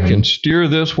 Mm-hmm. I can steer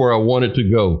this where I want it to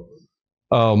go.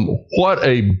 What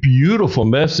a beautiful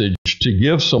message to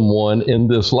give someone in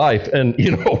this life. And,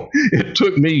 it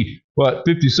took me,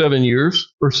 57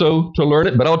 years or so to learn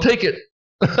it, but I'll take it.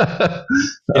 A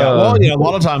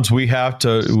lot of times we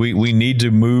need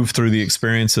to move through the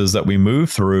experiences that we move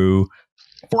through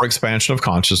for expansion of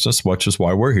consciousness, which is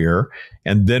why we're here.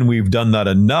 And then we've done that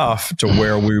enough to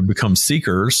where we become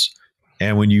seekers.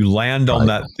 And when you land on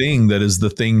that thing that is the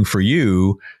thing for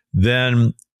you,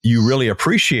 then you really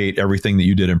appreciate everything that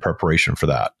you did in preparation for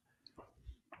that,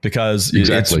 because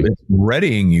it's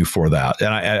readying you for that.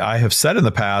 And I have said in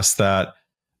the past that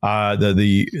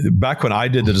back when I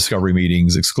did the discovery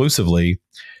meetings exclusively,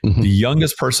 mm-hmm. the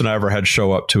youngest person I ever had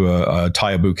show up to a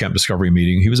Taya boot camp discovery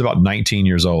meeting, he was about 19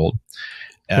 years old.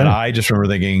 And I just remember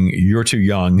thinking, you're too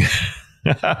young.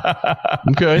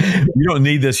 Okay. You don't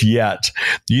need this yet.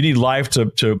 You need life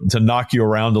to knock you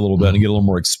around a little bit and get a little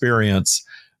more experience.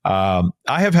 I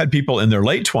have had people in their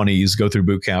late 20s go through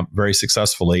boot camp very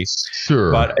successfully.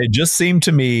 Sure. But it just seemed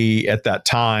to me at that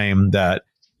time that,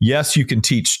 yes, you can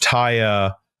teach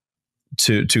Taya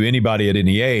to anybody at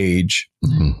any age,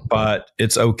 mm-hmm. but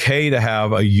it's okay to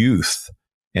have a youth,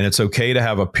 and it's okay to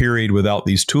have a period without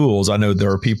these tools. I know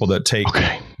there are people that take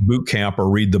boot camp or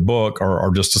read the book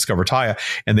or just discover Taya,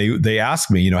 and they ask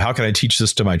me, how can I teach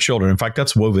this to my children? In fact,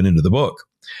 that's woven into the book.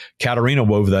 Katarina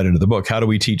wove that into the book. How do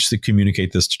we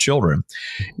communicate this to children?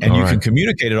 And you can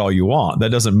communicate it all you want.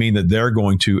 That doesn't mean that they're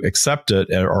going to accept it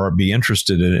or be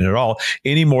interested in it at all,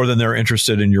 any more than they're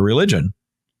interested in your religion,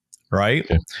 right?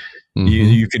 Okay. Mm-hmm.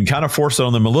 You can kind of force it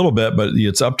on them a little bit, but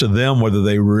it's up to them whether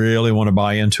they really want to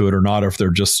buy into it or not, or if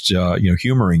they're just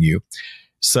humoring you.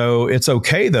 So it's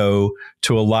okay, though,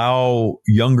 to allow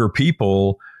younger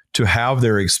people to have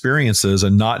their experiences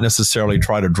and not necessarily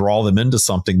try to draw them into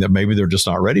something that maybe they're just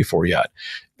not ready for yet.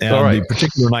 And the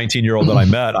particular 19-year-old that I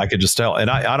met, I could just tell, and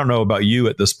I don't know about you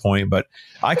at this point, but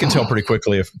I can tell pretty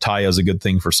quickly if Taya is a good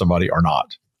thing for somebody or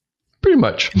not. Pretty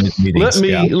much.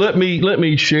 Let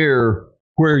me share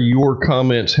where your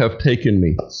comments have taken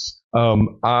me.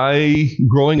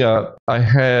 Growing up, I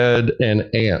had an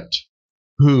aunt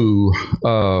who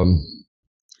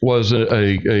was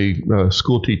a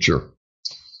school teacher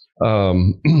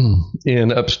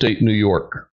in upstate New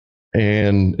York,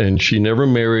 and she never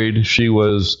married. She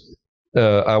was,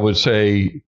 I would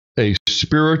say, a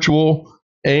spiritual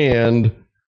and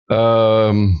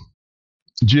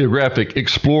geographic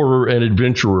explorer and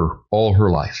adventurer all her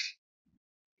life.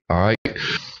 All right.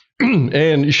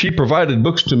 And she provided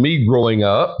books to me growing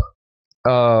up.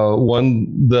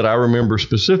 One that I remember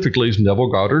specifically is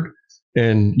Neville Goddard.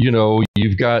 And, you know,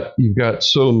 you've got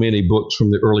so many books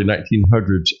from the early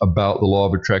 1900s about the law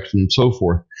of attraction and so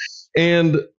forth.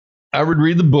 And I would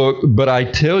read the book, but I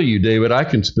tell you, David, I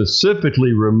can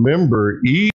specifically remember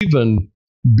even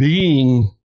being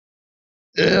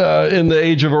in the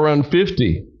age of around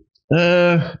 50.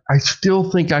 I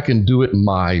still think I can do it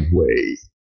my way.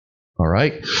 All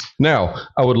right. Now,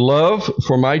 I would love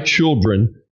for my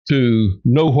children to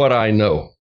know what I know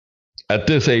at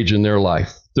this age in their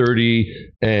life,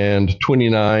 30 and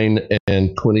 29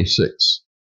 and 26.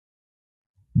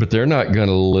 But they're not going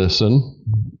to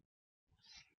listen.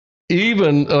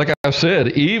 Even, like I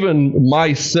said, even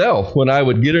myself, when I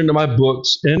would get into my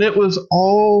books, and it was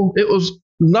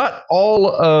not all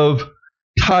of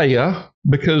Taya,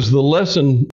 because the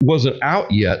lesson wasn't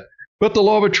out yet, but the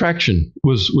law of attraction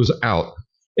was out.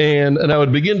 And I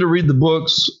would begin to read the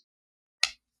books,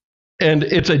 and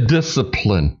it's a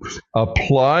discipline.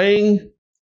 Applying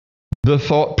the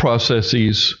thought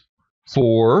processes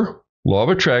for law of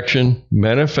attraction,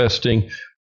 manifesting,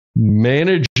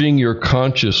 managing your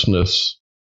consciousness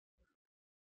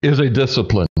is a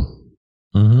discipline.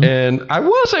 Mm-hmm. And I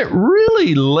wasn't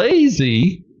really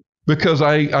lazy because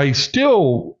I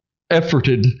still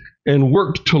efforted and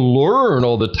worked to learn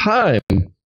all the time.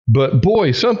 But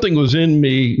boy, something was in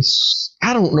me.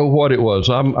 I don't know what it was.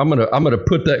 I'm gonna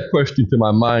put that question to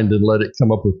my mind and let it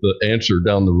come up with the answer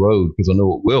down the road, because I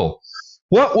know it will.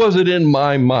 What was it in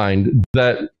my mind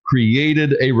that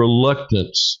created a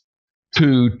reluctance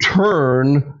to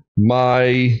turn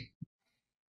my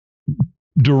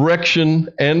direction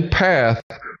and path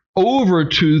over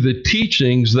to the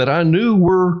teachings that I knew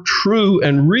were true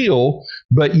and real,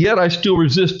 but yet I still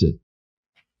resisted?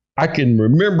 I can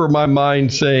remember my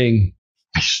mind saying,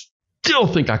 I still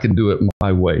think I can do it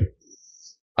my way.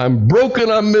 I'm broken,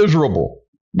 I'm miserable,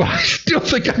 but I still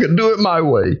think I can do it my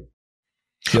way.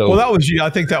 So, well, I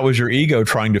think that was your ego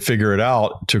trying to figure it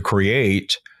out to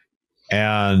create.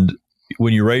 And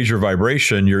when you raise your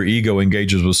vibration, your ego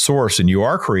engages with source and you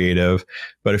are creative.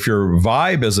 But if your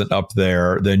vibe isn't up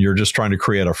there, then you're just trying to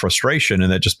create a frustration,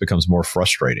 and that just becomes more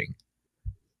frustrating.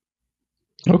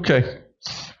 Okay.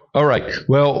 All right.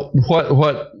 Well,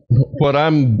 what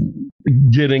I'm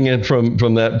getting in from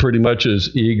that pretty much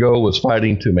is ego was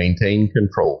fighting to maintain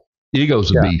control.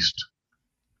 Ego's a beast.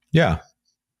 Yeah.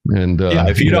 And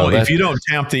if you don't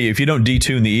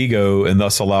detune the ego and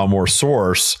thus allow more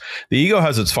source, the ego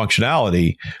has its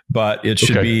functionality, but it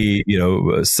should be,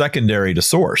 secondary to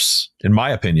source. In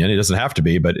my opinion, it doesn't have to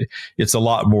be, but it's a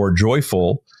lot more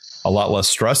joyful, a lot less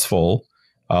stressful,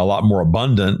 a lot more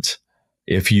abundant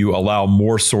if you allow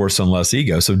more source and less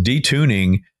ego. So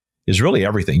detuning is really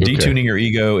everything. Detuning your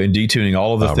ego and detuning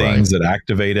all of the things that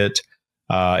activate it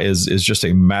is just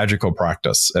a magical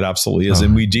practice. It absolutely is.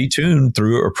 And we detune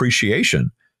through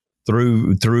appreciation,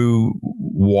 through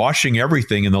washing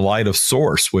everything in the light of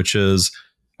source, which is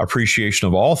appreciation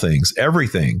of all things,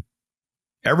 everything,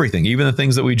 even the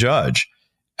things that we judge,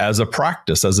 as a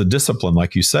practice, as a discipline,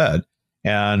 like you said.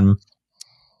 And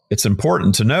it's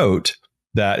important to note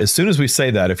that as soon as we say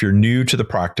that, if you're new to the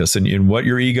practice, and what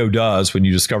your ego does when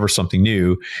you discover something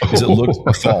new is it looks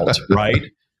for fault, right?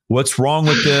 What's wrong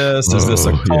with this? Is this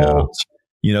a cult?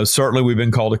 Yeah. Certainly we've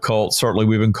been called a cult. Certainly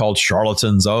we've been called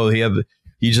charlatans. Oh,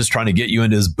 he's just trying to get you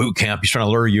into his boot camp. He's trying to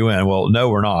lure you in. Well, no,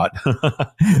 we're not.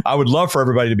 I would love for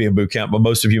everybody to be in boot camp, but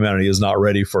most of humanity is not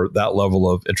ready for that level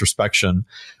of introspection.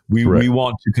 We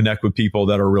want to connect with people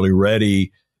that are really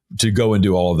ready to go and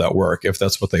do all of that work, if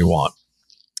that's what they want.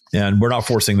 And we're not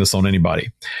forcing this on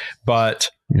anybody, but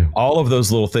all of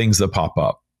those little things that pop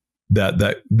up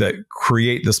that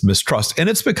create this mistrust. And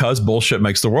it's because bullshit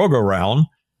makes the world go round,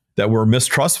 that we're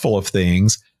mistrustful of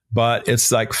things. But it's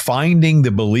like finding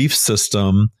the belief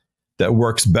system that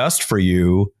works best for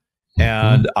you.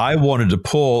 And I wanted to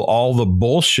pull all the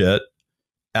bullshit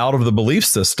out of the belief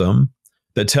system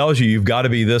that tells you you've got to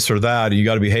be this or that, and you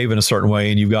got to behave in a certain way,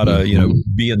 and you've got to,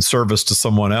 be in service to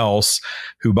someone else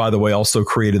who, by the way, also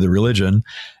created the religion,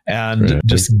 and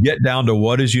just get down to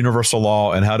what is universal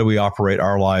law and how do we operate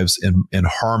our lives in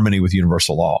harmony with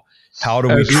universal law? How do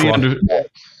we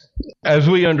as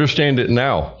we understand it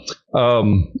now,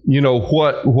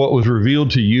 what was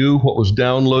revealed to you, what was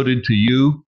downloaded to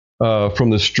you from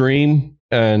the stream,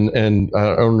 and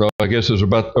I don't know, I guess it was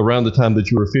about around the time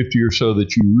that you were 50 or so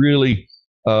that you really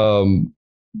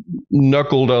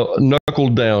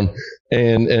knuckled down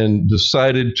and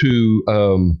decided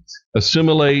to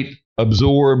assimilate,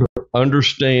 absorb,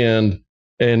 understand,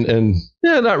 and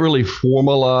not really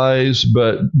formalize,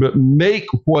 but make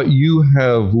what you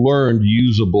have learned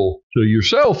usable to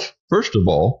yourself. First of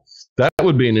all, that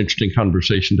would be an interesting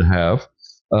conversation to have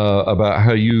about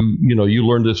how you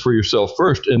learned this for yourself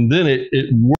first, and then it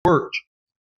worked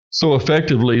so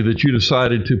effectively that you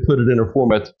decided to put it in a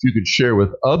format that you could share with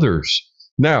others.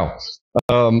 Now,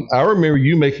 I remember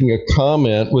you making a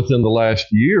comment within the last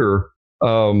year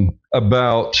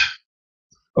about,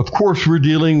 of course, we're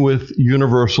dealing with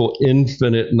universal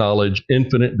infinite knowledge,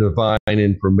 infinite divine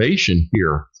information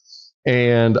here.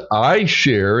 And I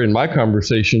share in my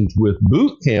conversations with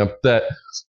Boot Camp that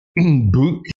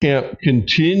Boot Camp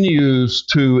continues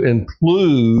to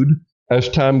include, as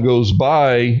time goes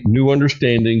by, new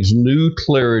understandings, new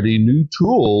clarity, new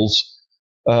tools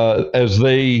as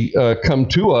they come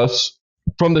to us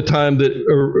from the time that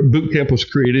Boot Camp was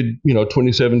created,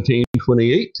 2017,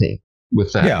 2018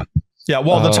 with that. Yeah.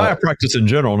 Well, the Taya practice in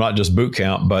general, not just Boot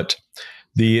Camp, but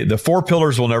the 4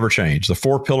 pillars will never change. The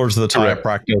 4 pillars of the Taya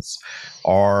practice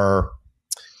are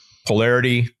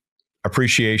polarity,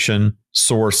 appreciation,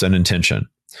 source, and intention.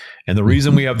 And the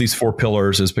reason we have these 4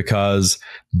 pillars is because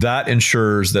that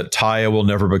ensures that Taya will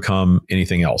never become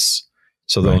anything else.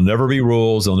 So there'll never be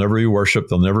rules, there'll never be worship,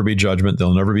 there'll never be judgment,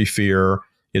 there'll never be fear.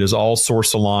 It is all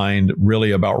source aligned,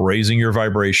 really about raising your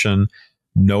vibration,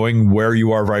 knowing where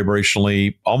you are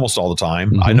vibrationally almost all the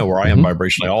time. I know where I am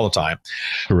vibrationally all the time.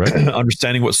 Correct.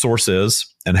 Understanding what source is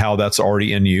and how that's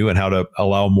already in you and how to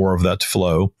allow more of that to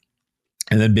flow.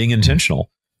 And then being intentional.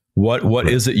 What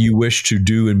is it you wish to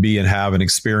do and be and have and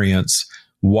experience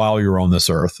while you're on this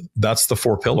earth? That's the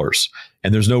 4 pillars.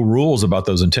 And there's no rules about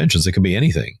those intentions. It can be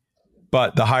anything.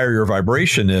 But the higher your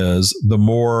vibration is, the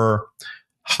more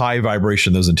high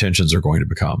vibration those intentions are going to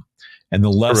become. And the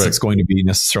less it's going to be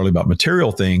necessarily about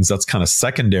material things. That's kind of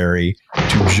secondary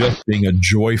to just being a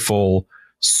joyful,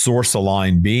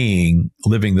 source-aligned being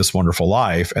living this wonderful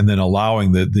life, and then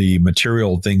allowing the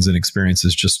material things and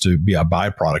experiences just to be a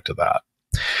byproduct of that.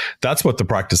 That's what the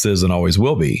practice is and always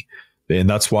will be. And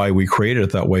that's why we created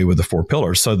it that way with the 4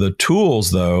 pillars. So the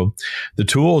tools, though,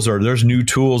 there's new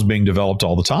tools being developed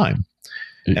all the time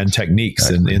and techniques.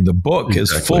 And the book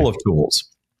is full of tools.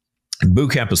 And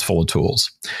Boot Camp is full of tools.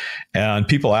 And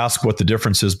people ask what the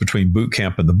difference is between Boot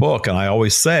Camp and the book. And I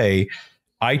always say,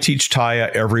 I teach Taya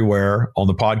everywhere on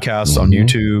the podcast, on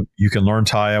YouTube. You can learn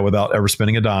Taya without ever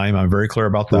spending a dime. I'm very clear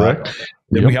about that.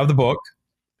 Then we have the book,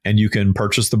 and you can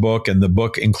purchase the book, and the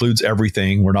book includes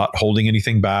everything. We're not holding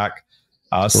anything back.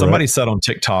 Somebody said on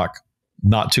TikTok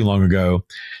not too long ago,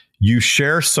 you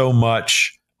share so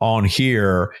much on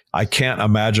here, I can't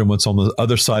imagine what's on the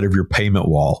other side of your payment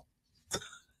wall.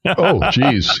 Oh,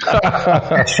 geez.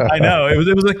 I know.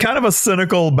 It was a kind of a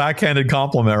cynical, backhanded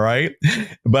compliment, right?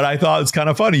 But I thought it's kind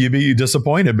of funny. You'd be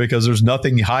disappointed because there's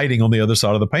nothing hiding on the other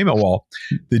side of the payment wall.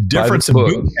 The difference in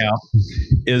Boot Camp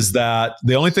is that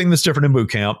the only thing that's different in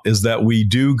Boot Camp is that we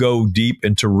do go deep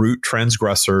into root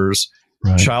transgressors,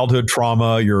 childhood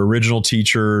trauma, your original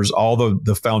teachers, all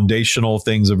the foundational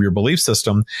things of your belief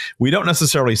system. We don't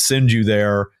necessarily send you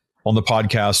there on the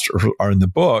podcast or in the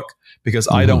book, because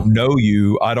I don't know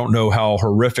you. I don't know how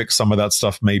horrific some of that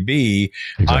stuff may be.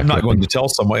 I'm not going to tell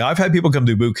someone. I've had people come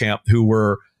to Boot Camp who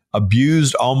were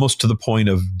abused almost to the point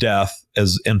of death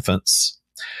as infants.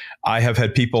 I have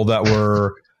had people that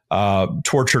were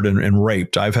tortured and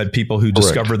raped. I've had people who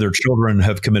discovered their children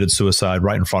have committed suicide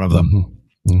right in front of them.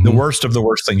 The worst of the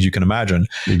worst things you can imagine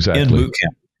in Boot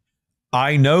Camp.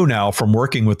 I know now from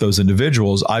working with those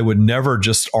individuals, I would never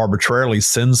just arbitrarily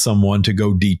send someone to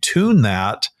go detune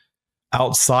that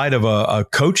outside of a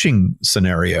coaching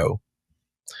scenario.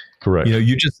 Correct.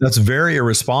 That's very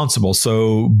irresponsible.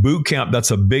 So Boot Camp,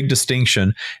 that's a big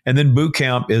distinction. And then Boot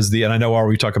Camp is and I know all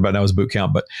we talk about now is Boot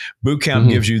Camp, but Boot Camp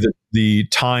gives you the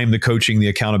time, the coaching, the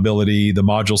accountability, the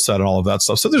module set, and all of that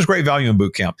stuff. So there's great value in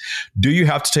Boot Camp. Do you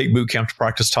have to take Boot Camp to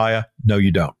practice Taya? No,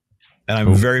 you don't. And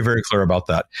I'm very, very clear about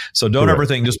that. So don't ever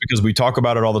think just because we talk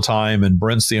about it all the time and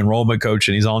Brent's the enrollment coach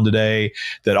and he's on today,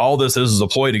 that all this is a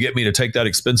ploy to get me to take that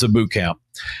expensive boot camp.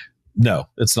 No,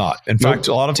 it's not. In fact,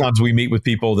 a lot of times we meet with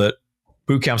people that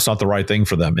boot camp's not the right thing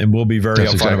for them. And we'll be very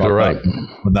upfront about that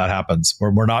when that happens.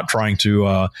 We're not trying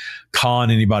to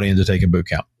con anybody into taking boot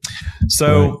camp.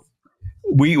 So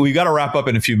we got to wrap up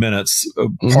in a few minutes.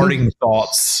 Parting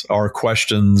thoughts or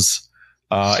questions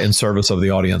in service of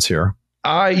the audience here.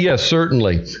 Yes,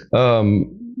 certainly.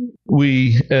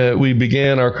 We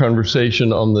began our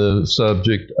conversation on the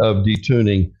subject of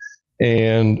detuning,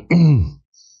 and I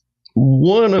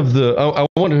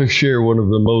wanted to share one of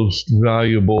the most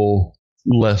valuable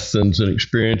lessons and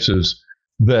experiences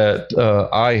that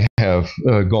I have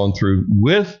gone through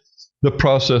with the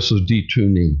process of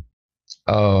detuning.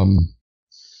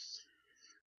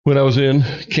 When I was in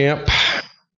camp,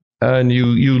 and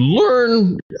you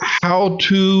learn how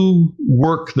to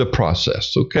work the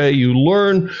process, okay? You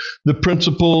learn the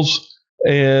principles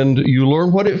and you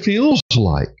learn what it feels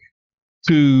like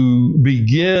to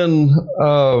begin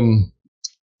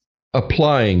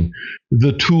applying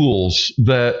the tools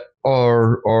that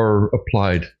are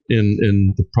applied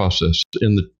in the process,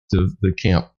 in the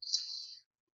camp.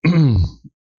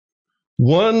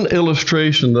 One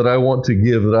illustration that I want to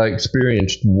give that I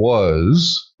experienced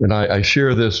was, and I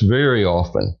share this very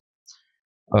often,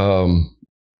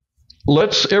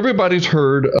 everybody's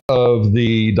heard of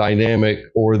the dynamic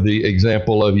or the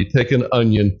example of you take an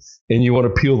onion and you want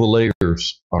to peel the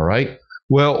layers, all right?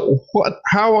 Well,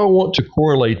 how I want to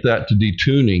correlate that to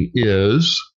detuning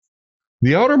is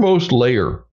the outermost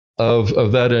layer of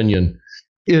that onion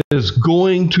is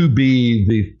going to be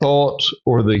the thought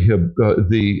or the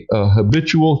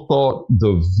habitual thought,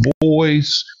 the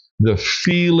voice, the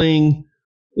feeling,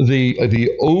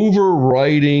 the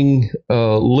overriding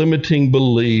limiting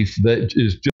belief that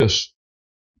is just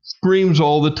screams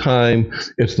all the time.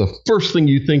 It's the first thing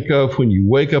you think of when you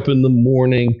wake up in the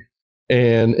morning,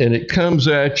 and it comes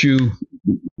at you,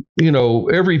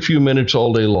 every few minutes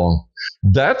all day long.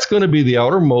 That's going to be the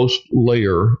outermost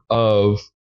layer of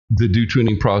the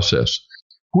detuning process.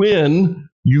 When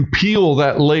you peel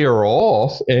that layer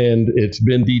off and it's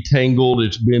been detangled,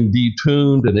 it's been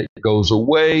detuned, and it goes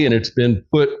away and it's been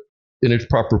put in its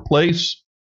proper place,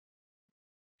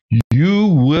 you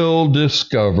will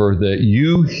discover that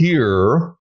you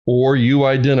hear or you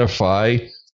identify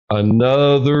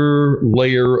another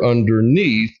layer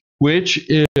underneath, which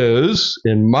is,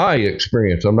 in my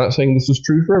experience, I'm not saying this is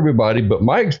true for everybody, but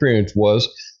my experience was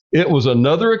it was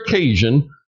another occasion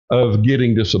of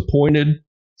getting disappointed,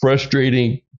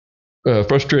 frustrated,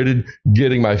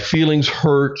 getting my feelings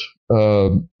hurt,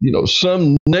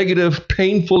 some negative,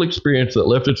 painful experience that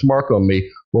left its mark on me.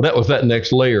 Well, that was that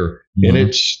next layer. Mm-hmm. And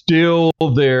it's still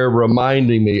there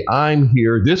reminding me, I'm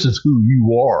here. This is who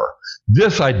you are.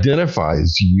 This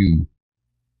identifies you.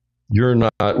 You're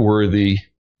not worthy.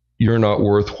 You're not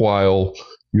worthwhile.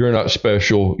 You're not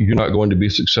special. You're not going to be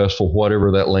successful, whatever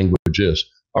that language is.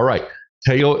 All right.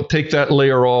 Take that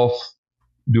layer off,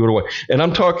 do it away. And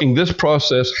I'm talking, this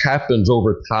process happens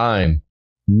over time,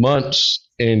 months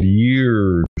and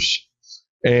years.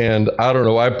 And I don't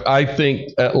know, I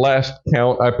think at last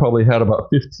count, I probably had about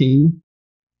 15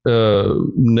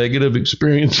 negative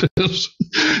experiences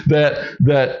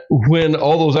that when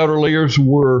all those outer layers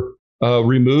were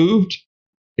removed,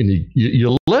 and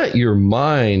you let your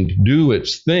mind do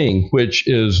its thing, which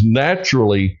is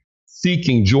naturally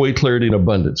seeking joy, clarity, and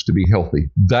abundance to be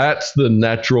healthy. That's the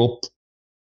natural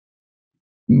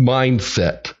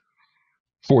mindset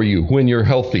for you when you're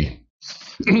healthy.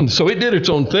 So it did its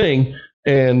own thing.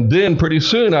 And then pretty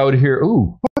soon I would hear,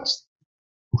 ooh,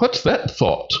 what's that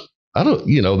thought? I don't,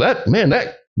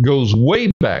 that goes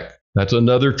way back. That's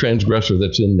another transgressor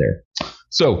that's in there.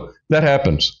 So that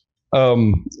happens.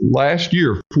 Last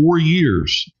year, 4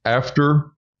 years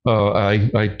after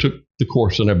I took the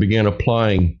course and I began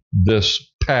applying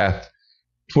this path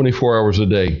 24 hours a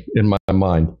day in my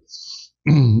mind.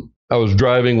 I was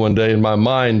driving one day and my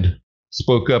mind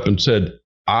spoke up and said,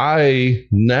 I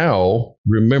now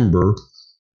remember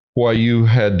why you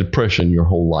had depression your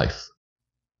whole life.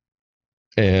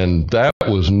 And that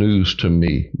was news to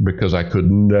me because I could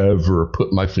never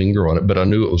put my finger on it, but I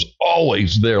knew it was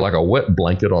always there like a wet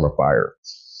blanket on a fire.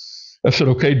 I said,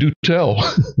 okay, do tell.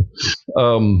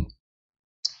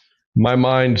 My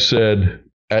mind said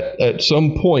at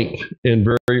some point in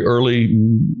very early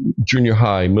junior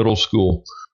high, middle school,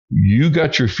 you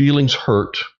got your feelings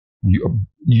hurt.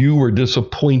 You were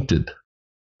disappointed.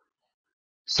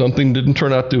 Something didn't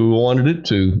turn out the way you wanted it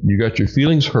to. You got your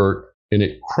feelings hurt and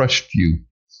it crushed you.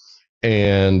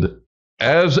 And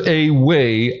as a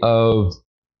way of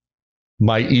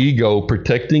my ego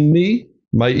protecting me,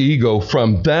 my ego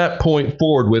from that point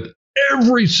forward with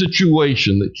every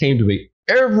situation that came to me,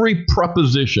 every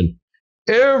proposition,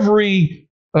 every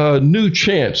new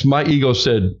chance, my ego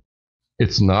said,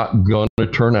 it's not going to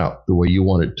turn out the way you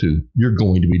want it to. You're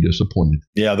going to be disappointed.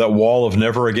 Yeah, that wall of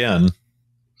never again.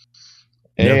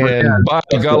 Never and again. By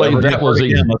golly, that was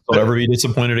I'll never be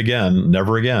disappointed again.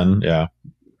 Never again. Yeah.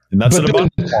 And that's an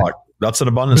abundance block. That's an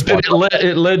abundance block.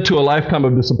 It led to a lifetime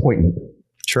of disappointment.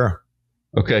 Sure.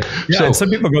 Okay. Yeah, so, and some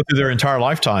people go through their entire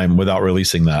lifetime without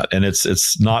releasing that. And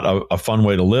it's not a fun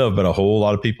way to live, but a whole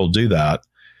lot of people do that.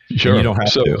 Sure. You don't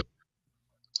have to.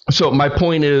 So my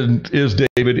point is,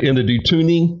 David, in the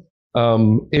detuning,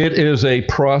 it is a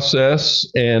process,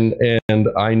 and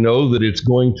I know that it's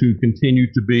going to continue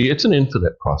to be. It's an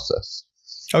infinite process.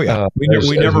 Oh yeah,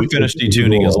 we never finish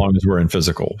detuning as long as we're in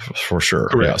physical, for sure.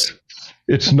 Correct. Yes.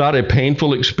 It's not a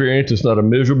painful experience. It's not a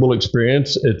miserable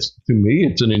experience. It's, to me,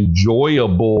 it's an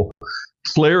enjoyable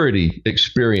clarity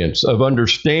experience of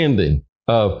understanding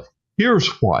of here's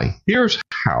why, here's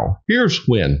how, here's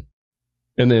when.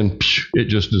 And then it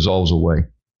just dissolves away.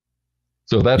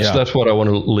 So that's what I want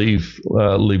to leave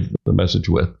the message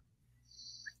with.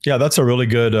 Yeah, that's a really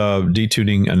good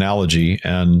detuning analogy,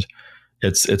 and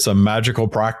it's a magical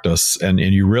practice, and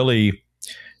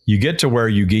you get to where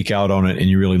you geek out on it and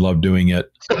you really love doing it.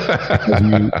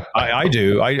 I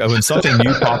do. When something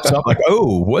new pops up, like,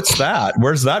 oh, what's that?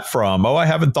 Where's that from? Oh, I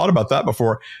haven't thought about that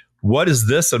before. What is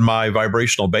this in my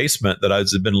vibrational basement that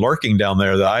has been lurking down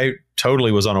there that I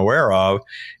totally was unaware of?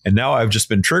 And now I've just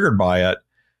been triggered by it.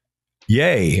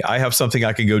 Yay, I have something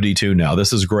I can go detune now.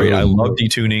 This is great. I love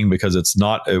detuning because it's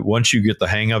not, once you get the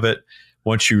hang of it,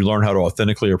 once you learn how to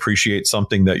authentically appreciate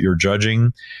something that you're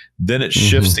judging, then it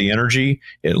shifts the energy.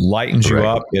 It lightens you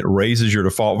up. It raises your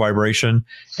default vibration.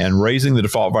 And raising the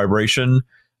default vibration,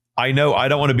 I know I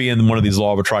don't want to be in one of these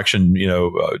law of attraction,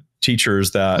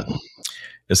 teachers that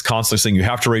is constantly saying you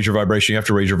have to raise your vibration, you have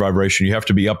to raise your vibration, you have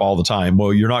to be up all the time.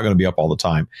 Well, you're not going to be up all the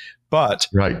time. But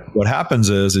what happens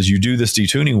is you do this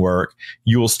detuning work,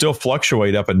 you will still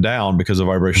fluctuate up and down because of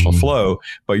vibrational flow,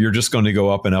 but you're just going to go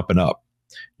up and up and up.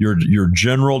 Your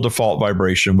general default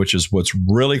vibration, which is what's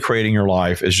really creating your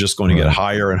life, is just going to get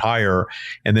higher and higher.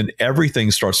 And then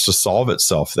everything starts to solve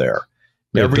itself there.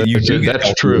 That's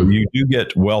true. You do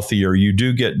get wealthier. You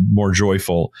do get more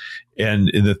joyful.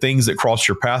 And the things that cross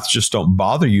your path just don't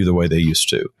bother you the way they used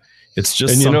to. It's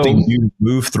just something you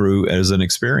move through as an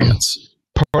experience.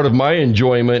 Part of my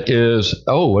enjoyment is,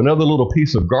 another little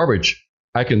piece of garbage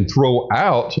I can throw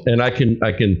out, and I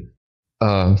can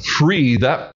free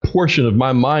that portion of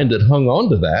my mind that hung on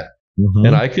to that,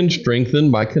 and I can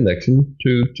strengthen my connection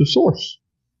to source.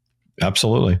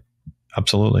 Absolutely.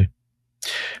 Absolutely.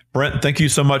 Brent, thank you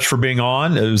so much for being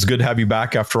on. It was good to have you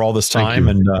back after all this time.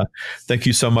 And thank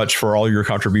you so much for all your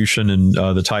contribution in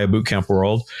the Taya Bootcamp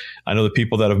world. I know the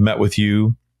people that have met with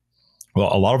you, well,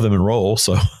 a lot of them enroll.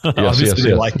 So obviously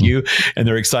they like you and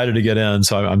they're excited to get in.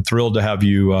 So I'm thrilled to have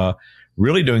you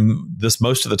really doing this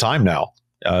most of the time now.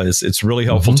 It's really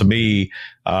helpful to me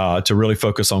to really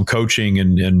focus on coaching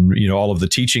and all of the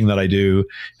teaching that I do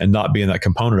and not being that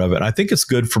component of it. And I think it's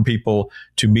good for people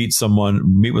to meet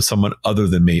with someone other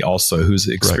than me also who's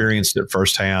experienced it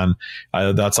firsthand.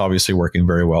 That's obviously working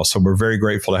very well. So we're very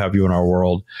grateful to have you in our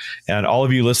world. And all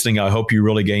of you listening, I hope you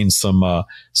really gained some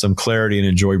clarity and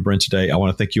enjoy Brent today. I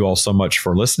want to thank you all so much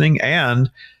for listening.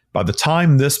 And by the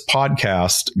time this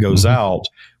podcast goes out,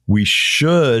 we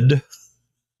should...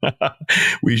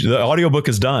 the audiobook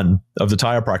is done of the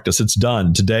Taya practice. It's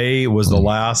done. Today was the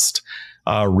last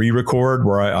re-record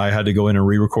where I had to go in and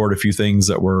re-record a few things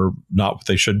that were not what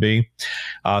they should be.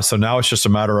 So now it's just a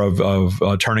matter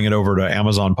of turning it over to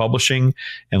Amazon Publishing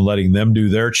and letting them do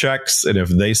their checks. And if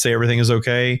they say everything is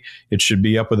okay, it should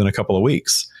be up within a couple of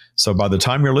weeks. So by the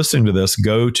time you're listening to this,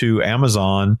 go to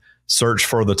Amazon, search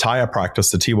for the Taya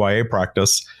practice, the TYA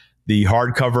practice. The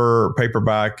hardcover,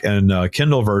 paperback, and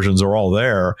Kindle versions are all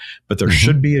there, but there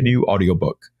should be a new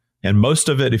audiobook. And most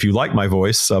of it, if you like my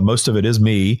voice, most of it is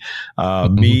me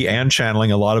and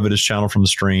channeling. A lot of it is channeled from the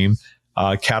stream.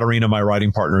 Katarina, my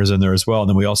writing partner, is in there as well. And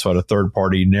then we also had a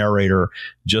third-party narrator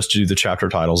just to do the chapter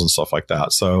titles and stuff like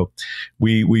that. So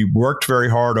we worked very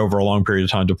hard over a long period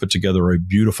of time to put together a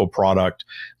beautiful product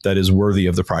that is worthy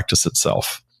of the practice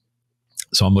itself.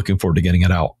 So I'm looking forward to getting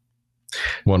it out.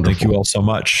 Wonderful. Thank you all so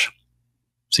much.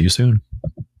 See you soon.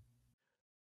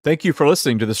 Thank you for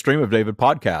listening to the Stream of David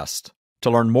podcast. To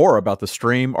learn more about the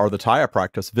stream or the Taya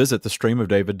practice, visit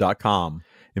thestreamofdavid.com.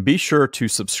 And be sure to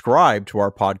subscribe to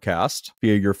our podcast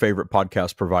via your favorite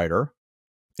podcast provider.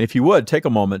 And if you would, take a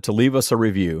moment to leave us a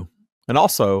review. And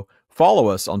also, follow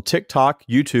us on TikTok,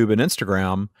 YouTube, and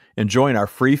Instagram, and join our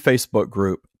free Facebook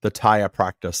group, the TYA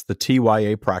Practice, the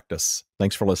TYA Practice.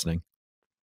 Thanks for listening.